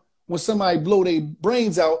gonna come when somebody blow their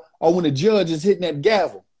brains out or when the judge is hitting that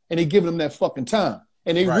gavel and they giving them that fucking time.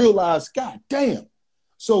 And they realize, God damn.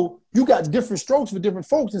 So you got different strokes for different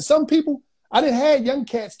folks. And some people, I done had young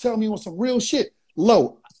cats tell me on some real shit.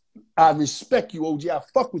 Low, I respect you, OG. I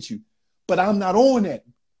fuck with you. But I'm not on that.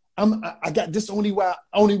 I got this only way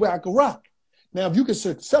I can rock. Now, if you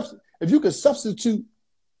could substitute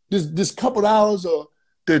this couple hours or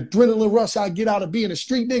the adrenaline rush I get out of being a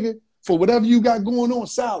street nigga for whatever you got going on,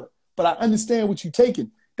 solid. But I understand what you're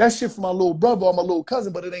taking. That shit for my little brother or my little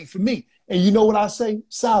cousin, but it ain't for me. And you know what I say?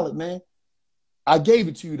 Solid, man. I gave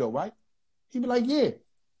it to you though, right? He be like, yeah,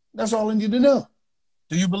 that's all I need to know.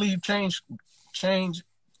 Do you believe change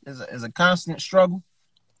is a constant struggle?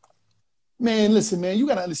 Man, listen, man, you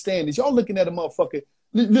got to understand this. Y'all looking at a motherfucker.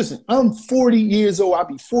 Listen, I'm 40 years old. I'll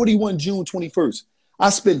be 41 June 21st. I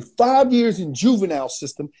spent 5 years in juvenile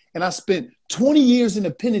system, and I spent 20 years in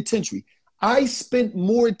the penitentiary. I spent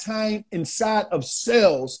more time inside of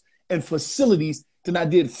cells and facilities than I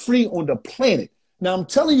did free on the planet. Now, I'm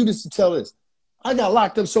telling you this to tell this. I got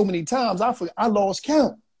locked up so many times, I lost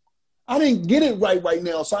count. I didn't get it right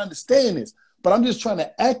now, so I understand this. But I'm just trying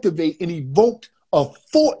to activate and evoke a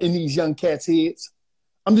thought in these young cats' heads.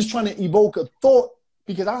 I'm just trying to evoke a thought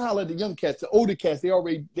because I holler at the young cats, the older cats, they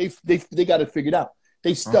got it figured out.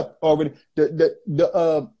 They stuck already. The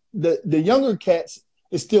younger cats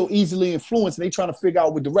is still easily influenced and they trying to figure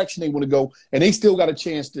out what direction they want to go and they still got a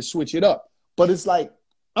chance to switch it up. But it's like,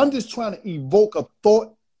 I'm just trying to evoke a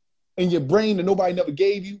thought in your brain that nobody never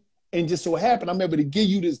gave you. And just so happened, I'm able to give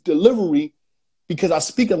you this delivery because I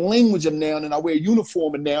speak a language of now and I wear a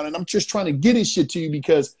uniform of now. And I'm just trying to get this shit to you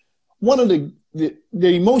because one of the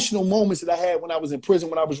emotional moments that I had when I was in prison,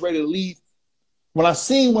 when I was ready to leave, when I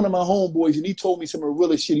seen one of my homeboys and he told me some of the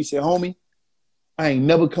realest shit, he said, homie, I ain't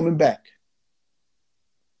never coming back.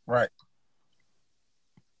 Right.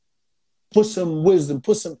 Put some wisdom,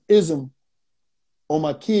 put some ism on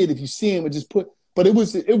my kid if you see him and just put, but it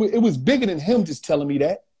was bigger than him just telling me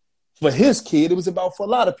that. For his kid, it was about for a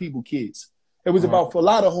lot of people, kids. It was about for a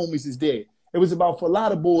lot of homies that's dead. It was about for a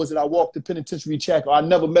lot of boys that I walked the penitentiary check or I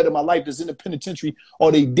never met in my life that's in the penitentiary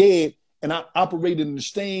or they dead and I operated in the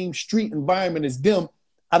same street environment as them.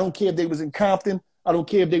 I don't care if they was in Compton. I don't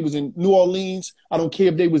care if they was in New Orleans. I don't care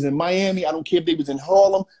if they was in Miami. I don't care if they was in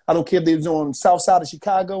Harlem. I don't care if they was on the south side of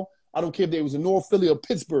Chicago. I don't care if they was in North Philly or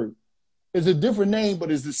Pittsburgh. It's a different name,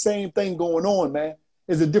 but it's the same thing going on, man.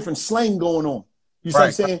 There's a different slang going on. You see what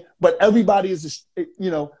I'm saying? But everybody is,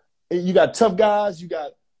 you got tough guys, you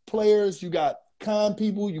got players, you got con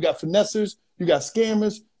people, you got finessers, you got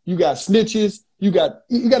scammers, you got snitches, you got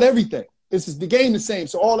everything. It's just the game the same.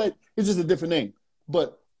 So all that is just a different name.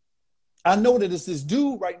 But I know that it's this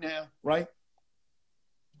dude right now, right,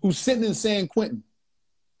 who's sitting in San Quentin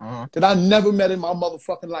that I never met in my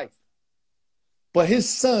motherfucking life. But his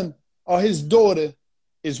son or his daughter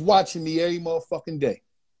is watching me every motherfucking day.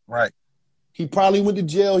 Right. He probably went to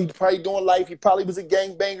jail. He probably doing life. He probably was a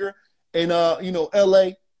gangbanger in LA.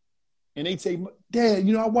 And they say, Dad,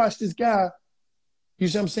 I watched this guy. You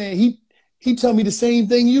see what I'm saying? He tell me the same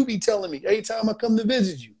thing you be telling me every time I come to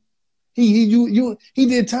visit you. He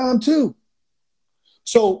did time too.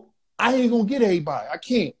 So I ain't gonna get everybody. I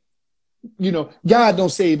can't. God don't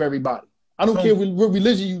save everybody. I don't care what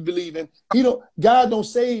religion you believe in. God don't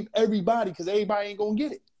save everybody because everybody ain't gonna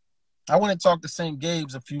get it. I went and talked to St.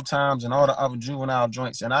 Gabe's a few times and all the other juvenile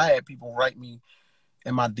joints, and I had people write me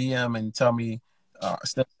in my DM and tell me,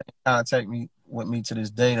 still contact me with me to this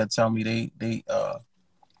day, that tell me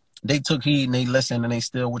they took heed and they listened and they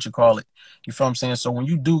still what you call it. You feel what I'm saying? So when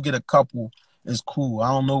you do get a couple, it's cool. I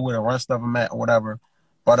don't know where the rest of them at or whatever,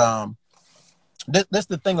 but this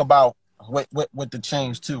the thing about with the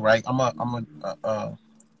change too, right? I'm a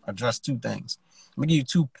address two things. Let me give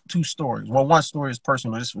you two stories. Well, one story is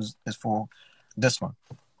personal. This is for this one.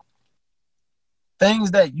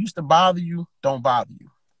 Things that used to bother you don't bother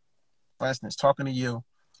you. For instance, talking to you.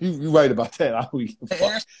 You right about that. I don't give a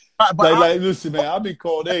fuck. But Listen, man, I've been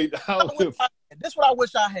called eight. This is what I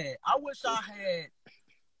wish I had. I wish I had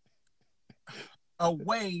a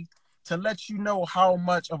way to let you know how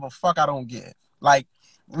much of a fuck I don't give. Like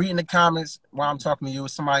reading the comments while I'm talking to you,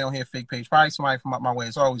 somebody on here fake page, probably somebody from up my way.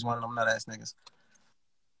 It's always one of them nut ass niggas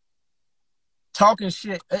talking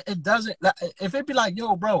shit. It doesn't. If it be like,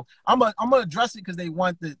 yo, bro, I'm gonna address it because they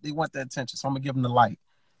want the attention, so I'm gonna give them the light.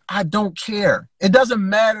 I don't care. It doesn't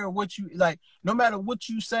matter what you like. No matter what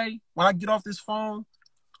you say, when I get off this phone,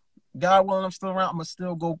 God willing, I'm still around. I'm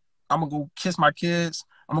gonna go kiss my kids.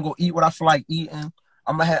 I'm gonna go eat what I feel like eating.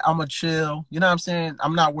 I'm gonna chill. You know what I'm saying?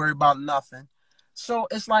 I'm not worried about nothing. So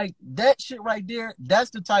it's like that shit right there. That's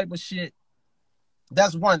the type of shit.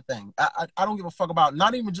 That's one thing. I don't give a fuck about.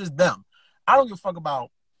 Not even just them. I don't give a fuck about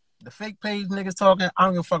the fake page niggas talking. I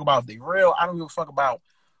don't give a fuck about if they real. I don't give a fuck about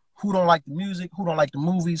who don't like the music, who don't like the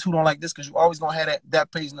movies, who don't like this, because you always gonna have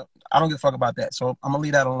that page. I don't give a fuck about that. So I'm gonna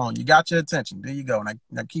leave that alone. You got your attention. There you go.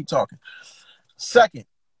 Now keep talking. Second,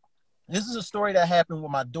 this is a story that happened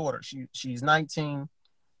with my daughter. She's 19,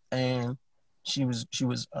 and she was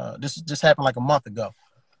this just happened like a month ago.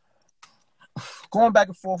 Going back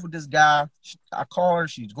and forth with this guy. I call her.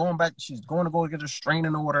 She's going to go get a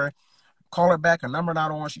restraining order. Call her back. Her number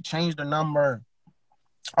not on. She changed her number.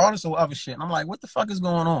 All this other shit. And I'm like, what the fuck is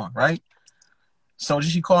going on, right? So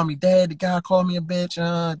she called me, Dad, the guy called me a bitch.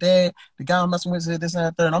 Dad, the guy I'm messing with said this and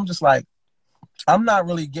that third. And I'm just like, I'm not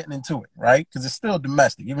really getting into it, right? Because it's still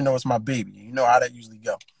domestic, even though it's my baby. You know how that usually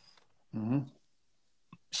go. Mm-hmm.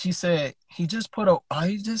 She said, he just put a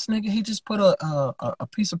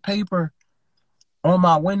piece of paper on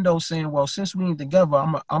my window saying, well, since we ain't together,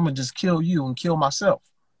 I'm gonna just kill you and kill myself.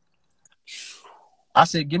 I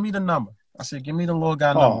said, give me the number. I said, give me the little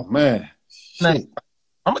guy number. Oh, man. Shit.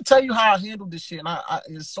 I'm going to tell you how I handled this shit. And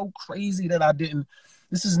it's so crazy that I didn't.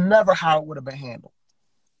 This is never how it would have been handled.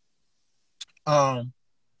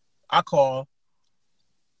 I call.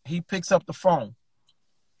 He picks up the phone.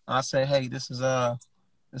 I say, hey, this is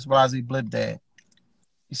Blasi Blip Dad.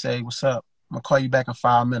 He say, what's up? I'm going to call you back in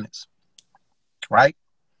 5 minutes. Right?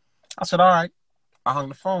 I said, all right. I hung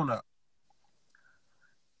the phone up.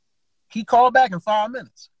 He called back in 5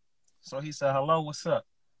 minutes. So he said, hello, what's up?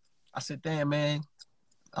 I said, damn, man.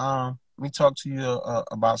 Let me talk to you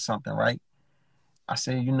about something, right? I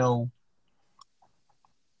said, you know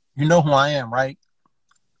who I am, right?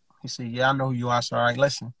 He said, yeah, I know who you are. I said, all right,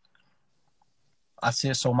 listen. I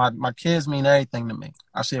said, so my kids mean everything to me.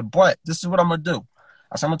 I said, but this is what I'm going to do.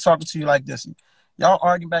 I said, I'm going to talk to you like this. Y'all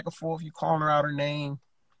arguing back and forth. You calling her out her name.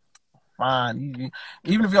 Fine.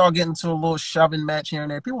 Even if y'all get into a little shoving match here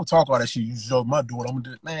and there, people talk all that shit. You show my daughter, I'm going to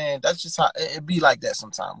do it. Man, that's just how it be like that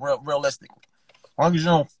sometimes, realistically. As long as you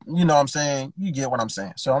don't, you know what I'm saying, you get what I'm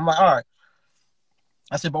saying. So I'm like, all right.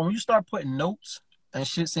 I said, but when you start putting notes and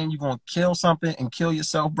shit saying you're going to kill something and kill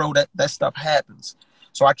yourself, bro, that stuff happens.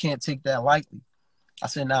 So I can't take that lightly. I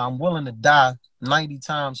said, now I'm willing to die 90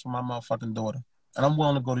 times for my motherfucking daughter. And I'm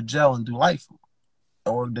willing to go to jail and do life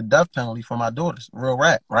or the death penalty for my daughters. Real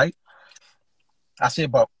rap, right? I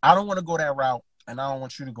said, but I don't want to go that route and I don't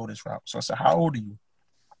want you to go this route. So I said, how old are you?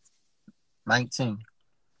 19.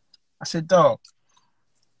 I said, dog,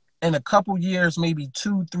 in a couple years, maybe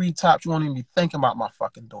 2, 3 tops, you won't even be thinking about my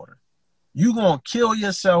fucking daughter. You gonna kill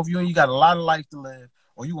yourself, you got a lot of life to live,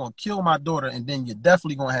 or you gonna kill my daughter, and then you're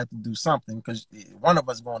definitely gonna have to do something because one of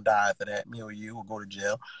us gonna die after that, me or you, will go to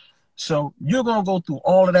jail. So you're gonna go through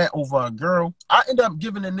all of that over a girl. I end up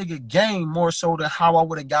giving a nigga game more so than how I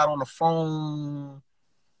would have got on the phone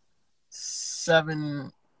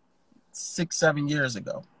 7 years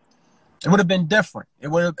ago. It would have been different. It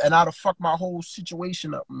would have, and I'd have fucked my whole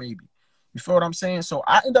situation up maybe. You feel what I'm saying? So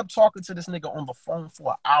I end up talking to this nigga on the phone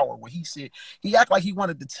for an hour where he said he acted like he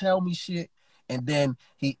wanted to tell me shit, and then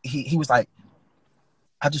he was like,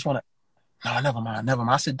 I just want to. No, never mind, never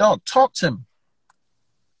mind. I said, dog, talk to me.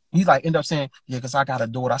 He like end up saying, yeah, because I got a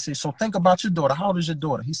daughter. I said, so think about your daughter. How old is your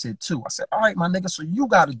daughter? He said 2. I said, all right, my nigga, so you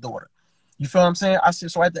got a daughter. You feel what I'm saying? I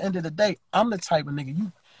said, so at the end of the day, I'm the type of nigga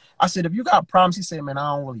you. I said, if you got problems, he said, man,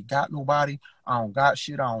 I don't really got nobody. I don't got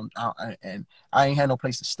shit. And I ain't had no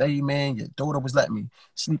place to stay, man. Your daughter was letting me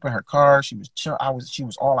sleep in her car. She was chill. She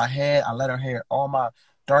was all I had. I let her hear all my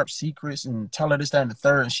dark secrets and tell her this, that, and the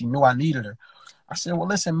third, and she knew I needed her. I said, well,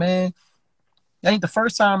 listen, man, it ain't the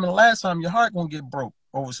first time and the last time your heart gonna get broke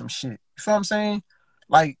over some shit. You feel what I'm saying?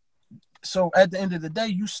 Like, so at the end of the day,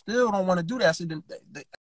 you still don't want to do that. So the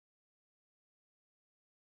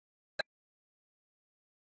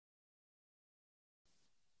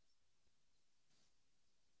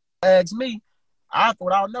asked me, I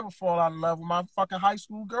thought I would never fall out of love with my fucking high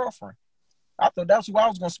school girlfriend. I thought that's who I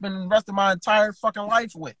was gonna spend the rest of my entire fucking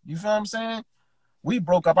life with. You feel what I'm saying? We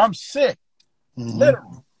broke up. I'm sick.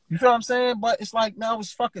 Literally. You feel what I'm saying? But it's like now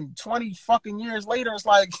it's fucking 20 fucking years later. It's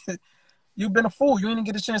like you've been a fool. You didn't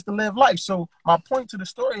get a chance to live life. So my point to the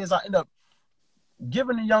story is I end up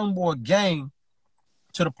giving the young boy game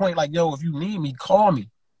to the point like, yo, if you need me, call me.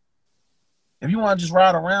 If you want to just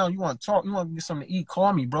ride around, you want to talk, you want to get something to eat,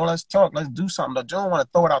 call me, bro. Let's talk. Let's do something. But you don't want to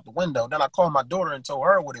throw it out the window. Then I called my daughter and told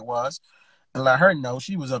her what it was and let her know.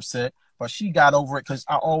 She was upset, but she got over it because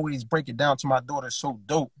I always break it down to my daughter so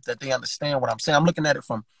dope that they understand what I'm saying. I'm looking at it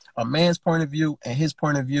from a man's point of view and his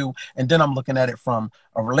point of view, and then I'm looking at it from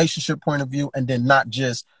a relationship point of view, and then not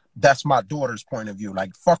just that's my daughter's point of view.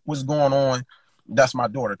 Like, fuck what's going on, that's my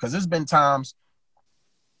daughter. Because there's been times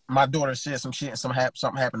my daughter said some shit and something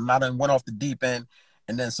happened, and I done went off the deep end,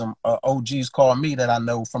 and then some OGs call me that I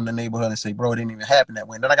know from the neighborhood and say, bro, it didn't even happen that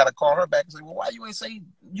way. And then I got to call her back and say, well, why you ain't say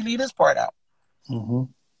you leave this part out? You know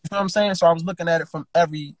what I'm saying? So I was looking at it from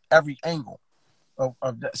every angle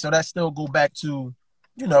of that. So that still go back to,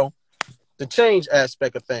 you know, the change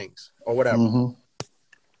aspect of things or whatever.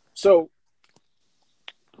 So,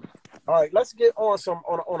 all right, let's get on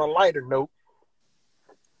on a lighter note.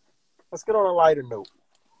 Let's get on a lighter note.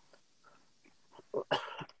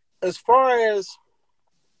 As far as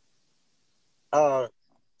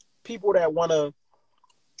people that want to,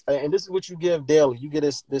 and this is what you give daily. You get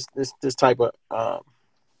this type of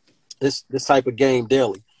this type of game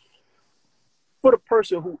daily. For the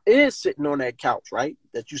person who is sitting on that couch, right?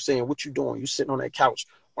 That you saying, what you doing? You sitting on that couch.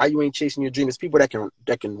 Why you ain't chasing your dream? It's people that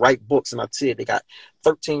can write books, and I said they got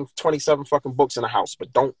 13, 27 fucking books in the house,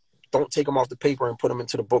 but don't take them off the paper and put them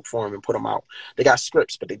into the book form and put them out. They got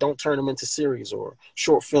scripts, but they don't turn them into series or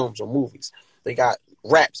short films or movies. They got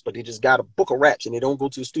raps, but they just got a book of raps and they don't go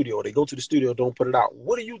to the studio. Or they go to the studio, don't put it out.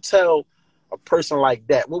 What do you tell a person like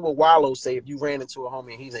that? What would Wallo say if you ran into a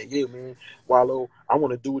homie and he's like, yeah, man, Wallo, I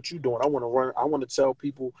want to do what you're doing. I want to run. I want to tell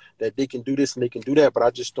people that they can do this and they can do that, but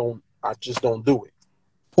I just don't do it.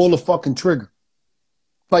 Pull the fucking trigger.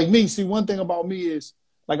 Like me, see, one thing about me is,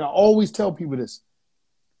 like I always tell people this,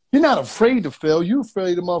 you're not afraid to fail. You're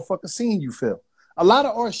afraid of motherfucker seeing you fail. A lot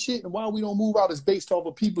of our shit and why we don't move out is based off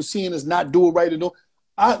of people seeing us not do it right or no.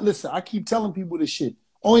 Listen, I keep telling people this shit.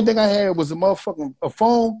 Only thing I had was a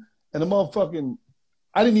phone and a motherfucking,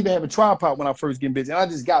 I didn't even have a tripod when I first get busy. And I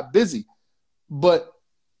just got busy. But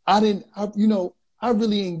I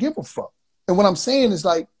really didn't give a fuck. And what I'm saying is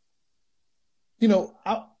like,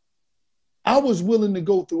 I was willing to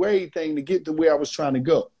go through everything to get to where I was trying to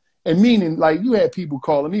go. And meaning, like, you had people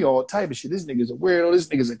calling me all type of shit. This nigga's a weirdo. This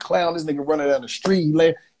nigga's a clown. This nigga running down the street.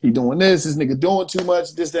 He doing this. This nigga doing too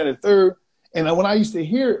much. This, that, and the third. And when I used to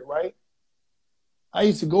hear it, right, I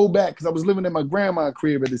used to go back because I was living in my grandma's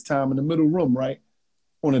crib at this time in the middle room, right,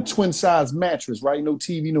 on a twin-size mattress, right? No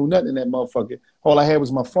TV, no nothing in that motherfucker. All I had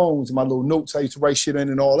was my phones and my little notes. I used to write shit in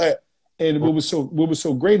and all that. And what was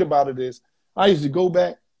so great about it is I used to go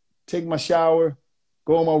back, take my shower,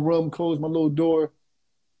 go in my room, close my little door,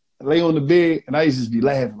 lay on the bed, and I used to just be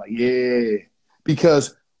laughing like, yeah.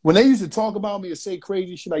 Because when they used to talk about me or say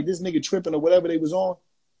crazy shit like this nigga tripping or whatever they was on,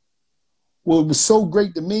 what was so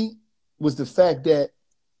great to me was the fact that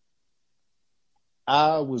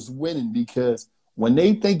I was winning, because when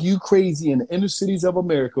they think you crazy in the inner cities of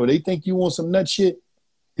America or they think you want some nut shit,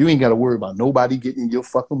 you ain't got to worry about nobody getting in your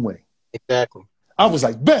fucking way. Exactly. I was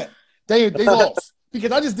like, bet. They lost.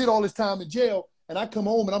 Because I just did all this time in jail, and I come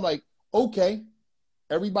home and I'm like, okay,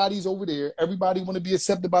 everybody's over there. Everybody want to be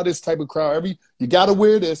accepted by this type of crowd. You got to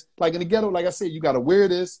wear this. Like in the ghetto, like I said, you got to wear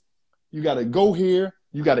this. You got to go here.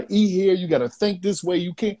 You got to eat here. You got to think this way.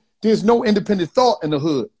 You can't. There's no independent thought in the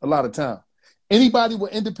hood a lot of time. Anybody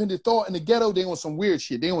with independent thought in the ghetto, they want some weird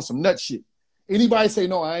shit. They want some nut shit. Anybody say,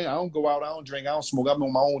 no, I don't go out. I don't drink. I don't smoke. I'm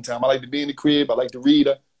on my own time. I like to be in the crib. I like to read.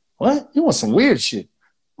 What? You want some weird shit.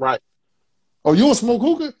 Right. Oh, you want to smoke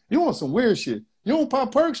hookah? You want some weird shit. You don't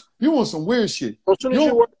pop perks? You want some weird shit. As soon as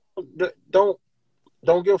you work,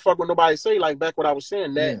 don't give a fuck what nobody say. Like back what I was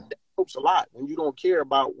saying, that helps a lot when you don't care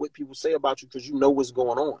about what people say about you because you know what's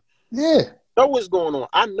going on. Yeah. Know what's going on.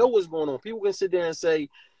 I know what's going on. People can sit there and say,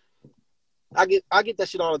 I get that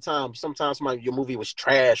shit all the time. Sometimes your movie was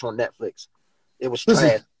trash on Netflix. It was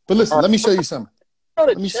trash. But listen, let me show you something. You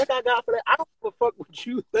know the check I got for that? I don't give a fuck what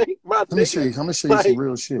you think. Let me show you. I'm gonna show you some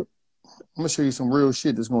real shit. I'm gonna show you some real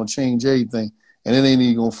shit that's gonna change everything. And it ain't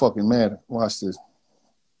even gonna fucking matter. Watch this.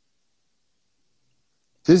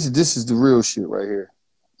 This is the real shit right here.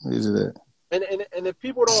 What is it at? And if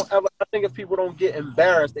people don't ever, I think if people don't get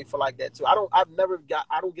embarrassed, they feel like that too. I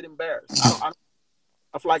don't get embarrassed.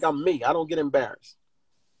 I feel like I'm me. I don't get embarrassed.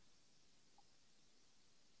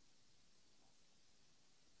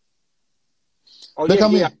 Oh, look how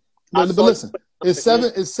many. But listen, it's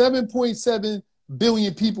 7.7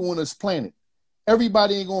 billion people on this planet.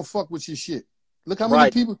 Everybody ain't gonna fuck with your shit. Look how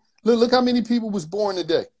many people. Look how many people was born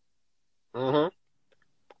today. 40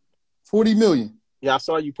 million. Yeah, I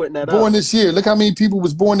saw you putting that born this year. Look how many people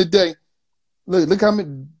was born today. Look how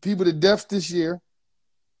many people the deaths this year.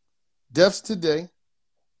 Deaths today.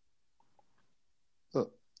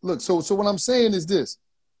 Look. So what I'm saying is this.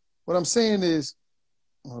 What I'm saying is,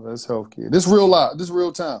 oh, that's healthcare. This real life. This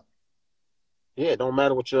real time. Yeah, it don't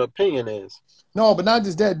matter what your opinion is. No, but not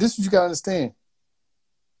just that. This is what you gotta understand.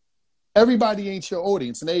 Everybody ain't your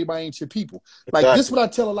audience, and everybody ain't your people. Like this, is what I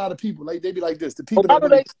tell a lot of people. Like they be like this. The people.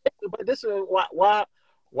 But this is why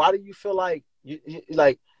do you feel like you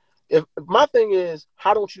like? If my thing is,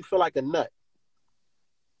 how don't you feel like a nut?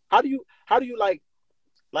 How do you like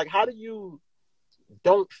how do you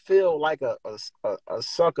don't feel like a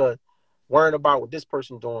sucker worrying about what this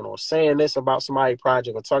person doing or saying this about somebody's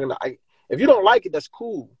project or talking to? If you don't like it, that's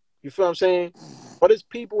cool. You feel what I'm saying? But it's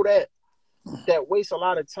people that waste a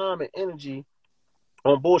lot of time and energy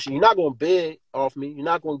on bullshit. You're not gonna beg off me. You're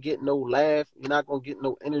not gonna get no laugh. You're not gonna get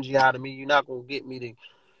no energy out of me. You're not gonna get me to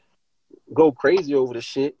go crazy over the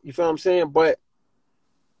shit. You feel what I'm saying? But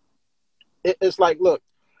it's like, look,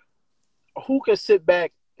 who can sit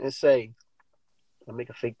back and say, "I'm gonna make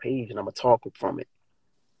a fake page and I'm gonna talk from it.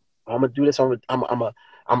 I'm gonna do this. I'm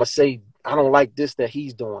gonna say I don't like this that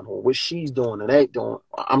he's doing or what she's doing and ain't doing.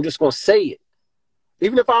 I'm just gonna say it,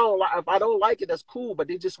 even if I don't like it. That's cool. But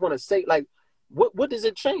they just want to say like, what does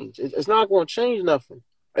it change? It's not gonna change nothing.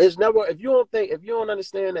 It's never. If you don't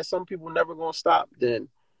understand that some people never gonna stop, then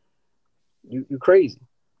you crazy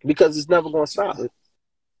because it's never gonna stop. You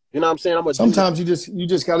know what I'm saying? Sometimes you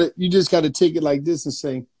just gotta take it like this and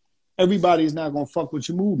say, everybody's not gonna fuck with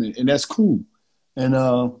your movement, and that's cool. And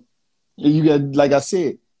you got, like I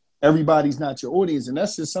said, everybody's not your audience, and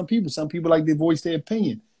that's just some people. Some people like to voice their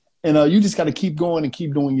opinion, and you just got to keep going and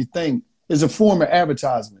keep doing your thing. It's a form of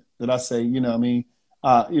advertisement that I say. You know what I mean?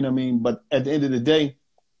 You know what I mean? But at the end of the day,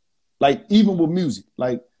 like even with music,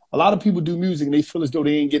 like a lot of people do music and they feel as though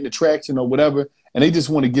they ain't getting the traction or whatever, and they just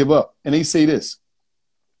want to give up. And they say this.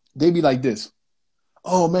 They be like this.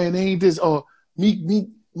 Oh man, they ain't this. Oh, me.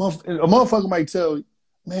 A motherfucker might tell you,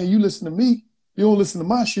 man, you listen to me. You don't listen to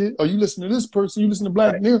my shit. Or you listen to this person. You listen to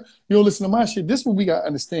Black Mirror. You don't listen to my shit. This is what we got to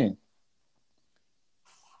understand.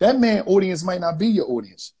 That man audience might not be your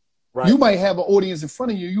audience. Right. You might have an audience in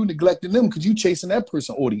front of you. You neglecting them because you chasing that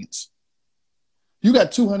person audience. You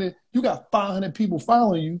got 200. You got 500 people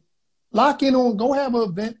following you. Lock in on. Go have an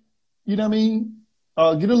event. You know what I mean?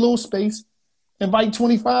 Get a little space. Invite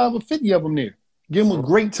 25 or 50 of them there. Give them a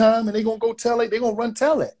great time, and they're going to go tell it. They're going to run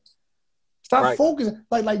tell it. Stop focusing.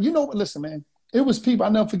 Like, you know what? Listen, man. It was people. I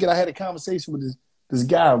never forget. I had a conversation with this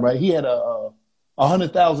guy, right? He had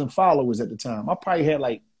 100,000 followers at the time. I probably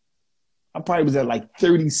was at like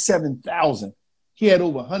 37,000. He had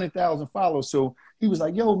over 100,000 followers. So he was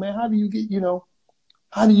like, yo, man, how do you get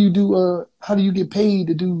paid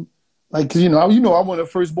to do, like, cause I'm one of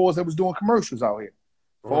the first boys that was doing commercials out here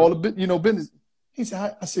for all the, business. He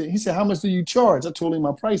said, how much do you charge? I told him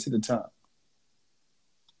my price at the time.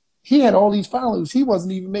 He had all these followers. He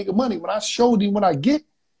wasn't even making money. When I showed him what I get,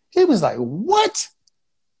 he was like, what?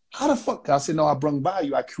 How the fuck? I said, no, I brung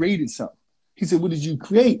value. I created something. He said, what did you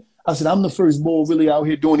create? I said, I'm the first boy really out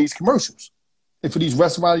here doing these commercials. And for these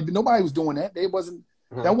restaurants, nobody was doing that. That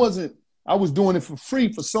wasn't I was doing it for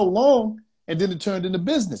free for so long, and then it turned into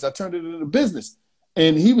business. I turned it into business.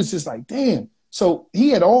 And he was just like, damn. So he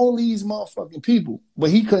had all these motherfucking people, but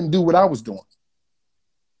he couldn't do what I was doing.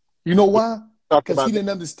 You know why? Because he didn't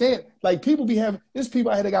understand. Like, people be having, there's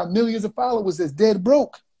people I had that got millions of followers that's dead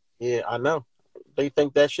broke. Yeah, I know. They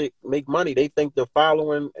think that shit make money. They think the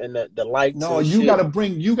following and the likes. No, and you shit. gotta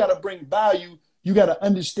bring value. You gotta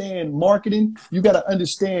understand marketing. You gotta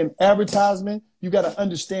understand advertisement. You gotta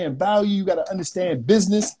understand value. You gotta understand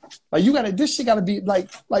business. Like, this shit gotta be like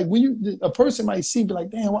when a person might see, be like,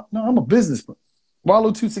 damn, no, I'm a businessman.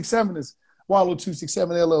 Wallo 267 is Wallo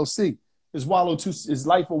 267 LLC. It's is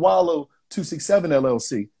Life of Wallo 267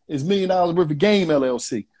 LLC. It's $1 million worth of game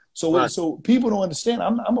LLC. So Right. so people don't understand.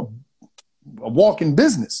 I'm a walking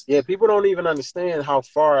business. Yeah, people don't even understand how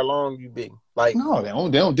far along you be. Like, no, they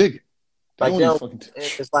don't dig it.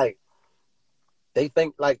 It's like they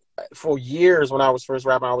think, like, for years when I was first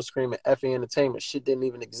rapping, I was screaming FA Entertainment. Shit didn't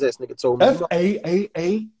even exist. Nigga told me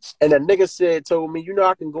FAAA. And the nigga told me,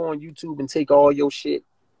 I can go on YouTube and take all your shit.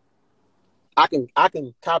 I can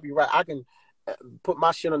copyright. I can put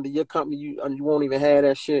my shit under your company. You won't even have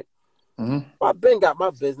that shit. Mm-hmm. I've been got my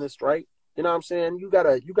business right. You know what I'm saying? You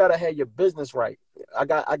gotta have your business right.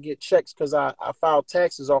 I get checks because I file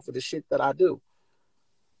taxes off of the shit that I do.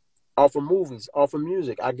 Off of movies, off of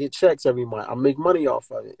music. I get checks every month. I make money off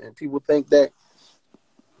of it. And people think that,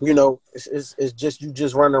 it's just you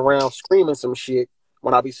just running around screaming some shit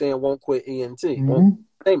when I be saying won't quit ENT. Mm-hmm. Won't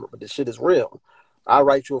name it, but this shit is real. I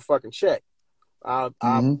write you a fucking check. I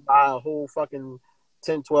Mm-hmm. buy a whole fucking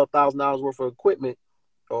 $10,000-$12,000 worth of equipment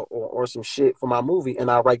or some shit for my movie, and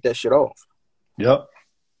I write that shit off. Yep.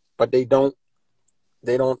 But they don't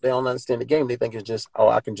understand the game. They think it's just,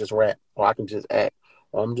 I can just rap, or I can just act,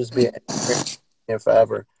 or I'm just being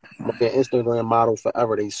forever. I'm gonna be an Instagram model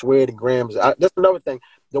forever. They swear the grams. That's another thing.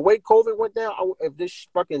 The way COVID went down, if this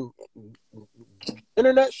fucking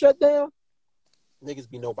internet shut down, niggas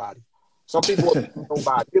be nobody. Some people will be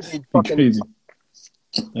nobody. It'd be fucking crazy.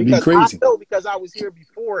 It'd be crazy. I know, because I was here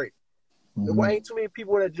before it. Mm-hmm. There ain't too many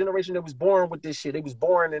people in that generation that was born with this shit. They was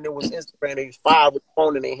born and it was Instagram. They was 5 with a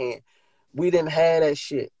phone in their hand. We didn't have that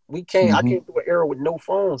shit. We came. I came through an era with no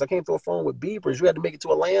phones. I came through a phone with beepers. You had to make it to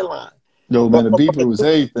a landline. Yo, man, the beeper was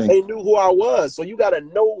everything. They knew who I was. So you got to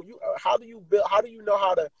know. How do you know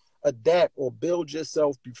how to adapt or build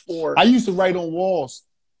yourself before? I used to write on walls.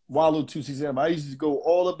 Wallo 267. I used to go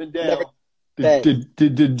all up and down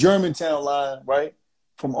the Germantown line, right?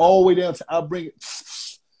 From all the way down to, I'll bring it.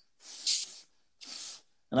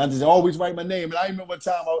 And I just always write my name. And I remember one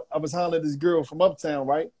time I was hollering at this girl from Uptown,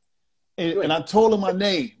 right? And I told her my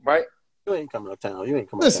name, right? You ain't coming uptown. You ain't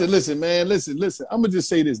coming uptown. Listen, man. Listen. I'm going to just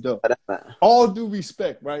say this, though. All due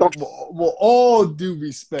respect, right? Well, all due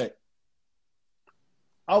respect.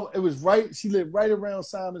 It was right. She lived right around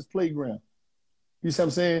Simon's Playground. You see what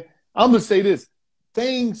I'm saying? I'm going to say this.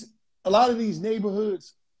 A lot of these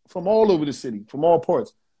neighborhoods from all over the city, from all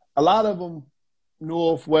parts, a lot of them,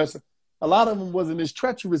 northwest, a lot of them wasn't as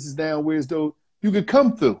treacherous as down where as though you could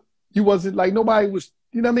come through. You wasn't like, nobody was,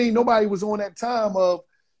 you know what I mean? Nobody was on that time of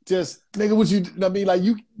just, nigga, what you know what I mean? Like,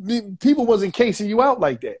 people wasn't casing you out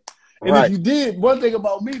like that. And if you did, one thing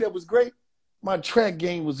about me that was great, my track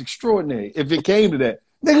game was extraordinary. If it came to that,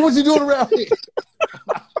 nigga, what you doing around here?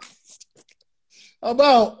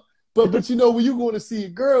 But you know, when you going to see a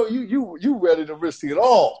girl, you ready to risk it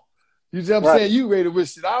all. You see what I'm saying? You ready to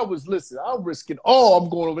risk it. I'll risk it all. I'm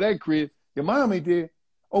going over that crib. Your mom ain't there.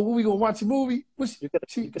 Oh, we gonna watch a movie?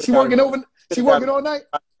 She working over? She working all night?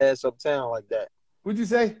 Ass uptown like that. What'd you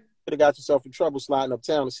say? Could have got yourself in trouble sliding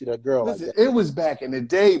uptown to see that girl. Listen, like that. It was back in the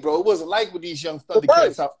day, bro. It wasn't like with these young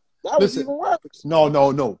Thundercats out. That was even worse.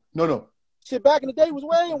 No. Shit, back in the day was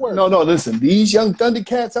way worse. No. Listen, these young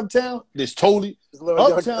Thundercats uptown, this totally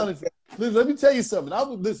uptown is. Listen, let me tell you something.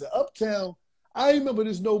 Uptown. I remember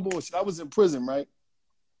this, no bullshit. I was in prison, right?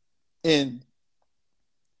 And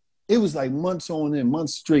it was like months on end,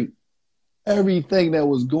 months straight. Everything that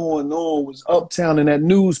was going on was uptown in that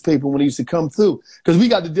newspaper when it used to come through. Because we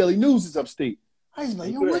got the Daily News is upstate. I was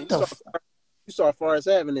like, yo, what the fuck? You saw Forest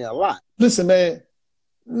Avenue a lot. Listen, man.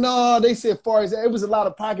 No, they said Forest Ave. It was a lot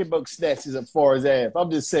of pocketbook snatches at Forest Ave. I'm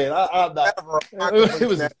just saying. I'm not. It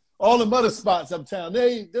was all the other spots uptown.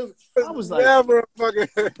 I was like, never fucking.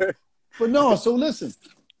 But no, so listen.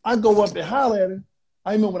 I go up and holler at her.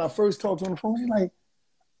 I remember when I first talked on the phone, she's like,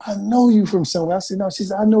 I know you from somewhere. I said, no. She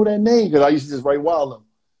said, I know that name because I used to just write Wallo.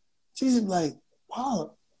 She's like,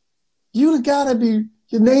 Wallo, you the guy that be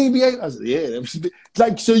your name be. I said, yeah.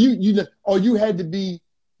 Like, so you had to be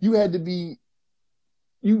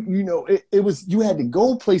it was, you had to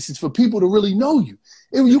go places for people to really know you.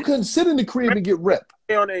 You couldn't sit in the crib and get rep.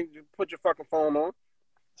 Stay on there and put your fucking phone on.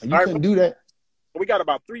 You couldn't do that. We got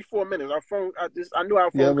about 3-4 minutes. Our phone, I knew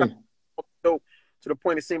our phone to the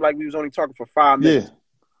point it seemed like we was only talking for 5 minutes. Yeah.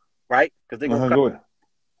 Right? Because they're gonna cut. Go ahead.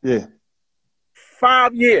 Yeah.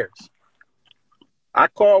 5 years. I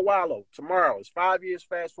call Wallo tomorrow. It's 5 years.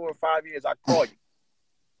 Fast forward 5 years. I call you.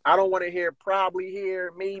 I don't want to hear probably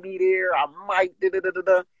here, maybe there. I might.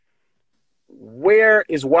 Where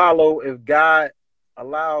is Wallo if God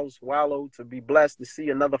allows Wallo to be blessed to see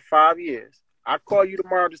another 5 years? I call you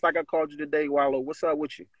tomorrow just like I called you today, Wallo. What's up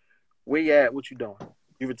with you? Where you at? What you doing?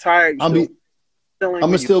 You retired? I'm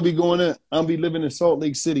gonna still be going in. I'm gonna be living in Salt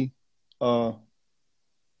Lake City, and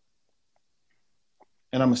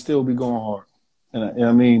I'm gonna still be going hard. And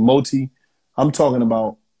I mean, I'm talking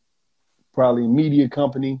about probably a media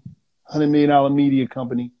company, $100 million media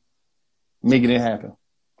company, making it happen.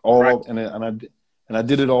 And I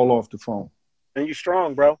did it all off the phone. And you're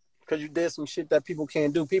strong, bro, because you did some shit that people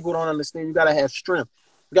can't do. People don't understand. You gotta have strength.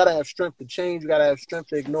 You gotta have strength to change. You gotta have strength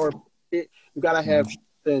to ignore it. You gotta have strength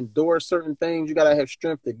to endure certain things. You gotta have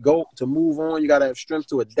strength to move on. You gotta have strength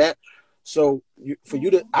to adapt. So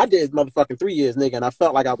I did motherfucking 3 years, nigga, and I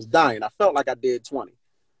felt like I was dying. I felt like I did 20.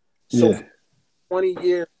 So 20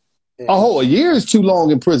 years. A year is too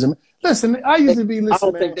long in prison. Listen, I used to be. I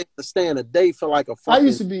don't think they could stand a day for like a fucking. I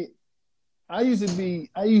used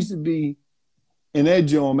to be in that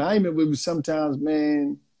joint, man. I remember it was sometimes,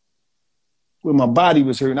 man, when my body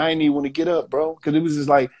was hurting, I didn't even want to get up, bro, because it was just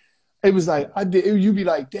like, you'd be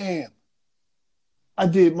like, damn, I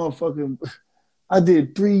did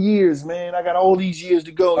 3 years, man. I got all these years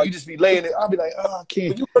to go. You just be laying there. I'll be like, I can't.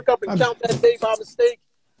 When you look up and count that day by mistake,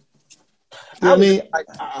 you know what I mean? Like,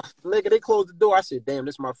 nigga, they closed the door. I said, damn,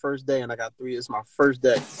 this is my first day, and I got 3. It's my first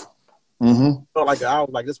day. Mm-hmm. So I was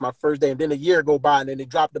like, this is my first day, and then a year go by, and then they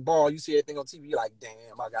drop the ball. You see everything on TV, you're like, damn,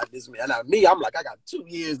 I got this, man. And I'm like, I got 2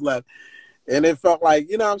 years left. And it felt like,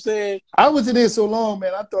 you know what I'm saying? I was in there so long,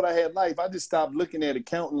 man. I thought I had life. I just stopped looking at it,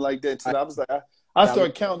 counting like that. I was like, I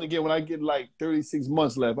started counting again when I get like 36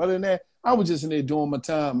 months left. Other than that, I was just in there doing my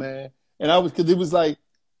time, man. And because it was like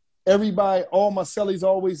everybody, all my cellies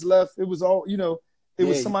always left. It was all,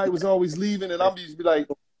 was somebody was always leaving, and I'm used to be like,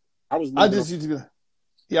 I just used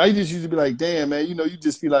to be like, damn, man, you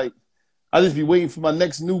just be like, I just be waiting for my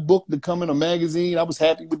next new book to come in a magazine. I was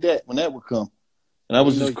happy with that when that would come. And I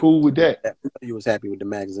was just cool with that. You was happy with the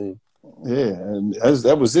magazine. Yeah, and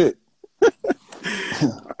that was it.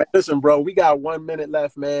 Listen, bro, we got 1 minute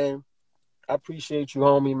left, man. I appreciate you,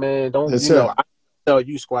 homie, man. I tell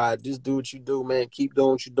you, squad, just do what you do, man. Keep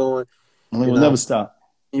doing what you're doing. We'll never stop.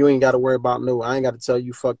 You ain't got to worry about I ain't got to tell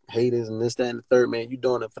you fuck haters and this, that, and the third, man. You're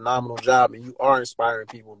doing a phenomenal job, and you are inspiring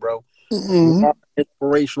people, bro. Mm-hmm. You are an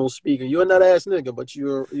inspirational speaker. You're a nut ass nigga, but you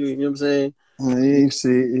know what I'm saying? Yeah, you see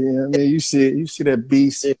it. Yeah, I mean, you see it. You see that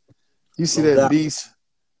beast. You see that beast.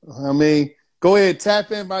 I mean, go ahead,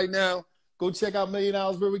 tap in right now. Go check out $1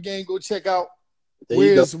 Million River Game. Go check out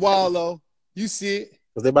Where's Wallo. You see it.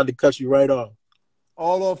 Because they about to cut you right off.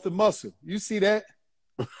 All off the muscle. You see that?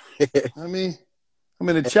 I mean, I'm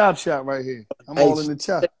in the chop shop right here. I'm all in the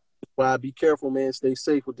chop. Why? Be careful, man. Stay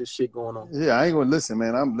safe with this shit going on. Yeah, I ain't going to listen,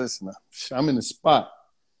 man. I'm listening. I'm in the spot.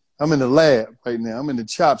 I'm in the lab right now. I'm in the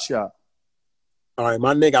chop shop. All right,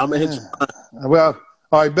 my nigga, I'm going to hit you. Well,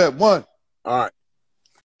 all right, bet. 1. All right.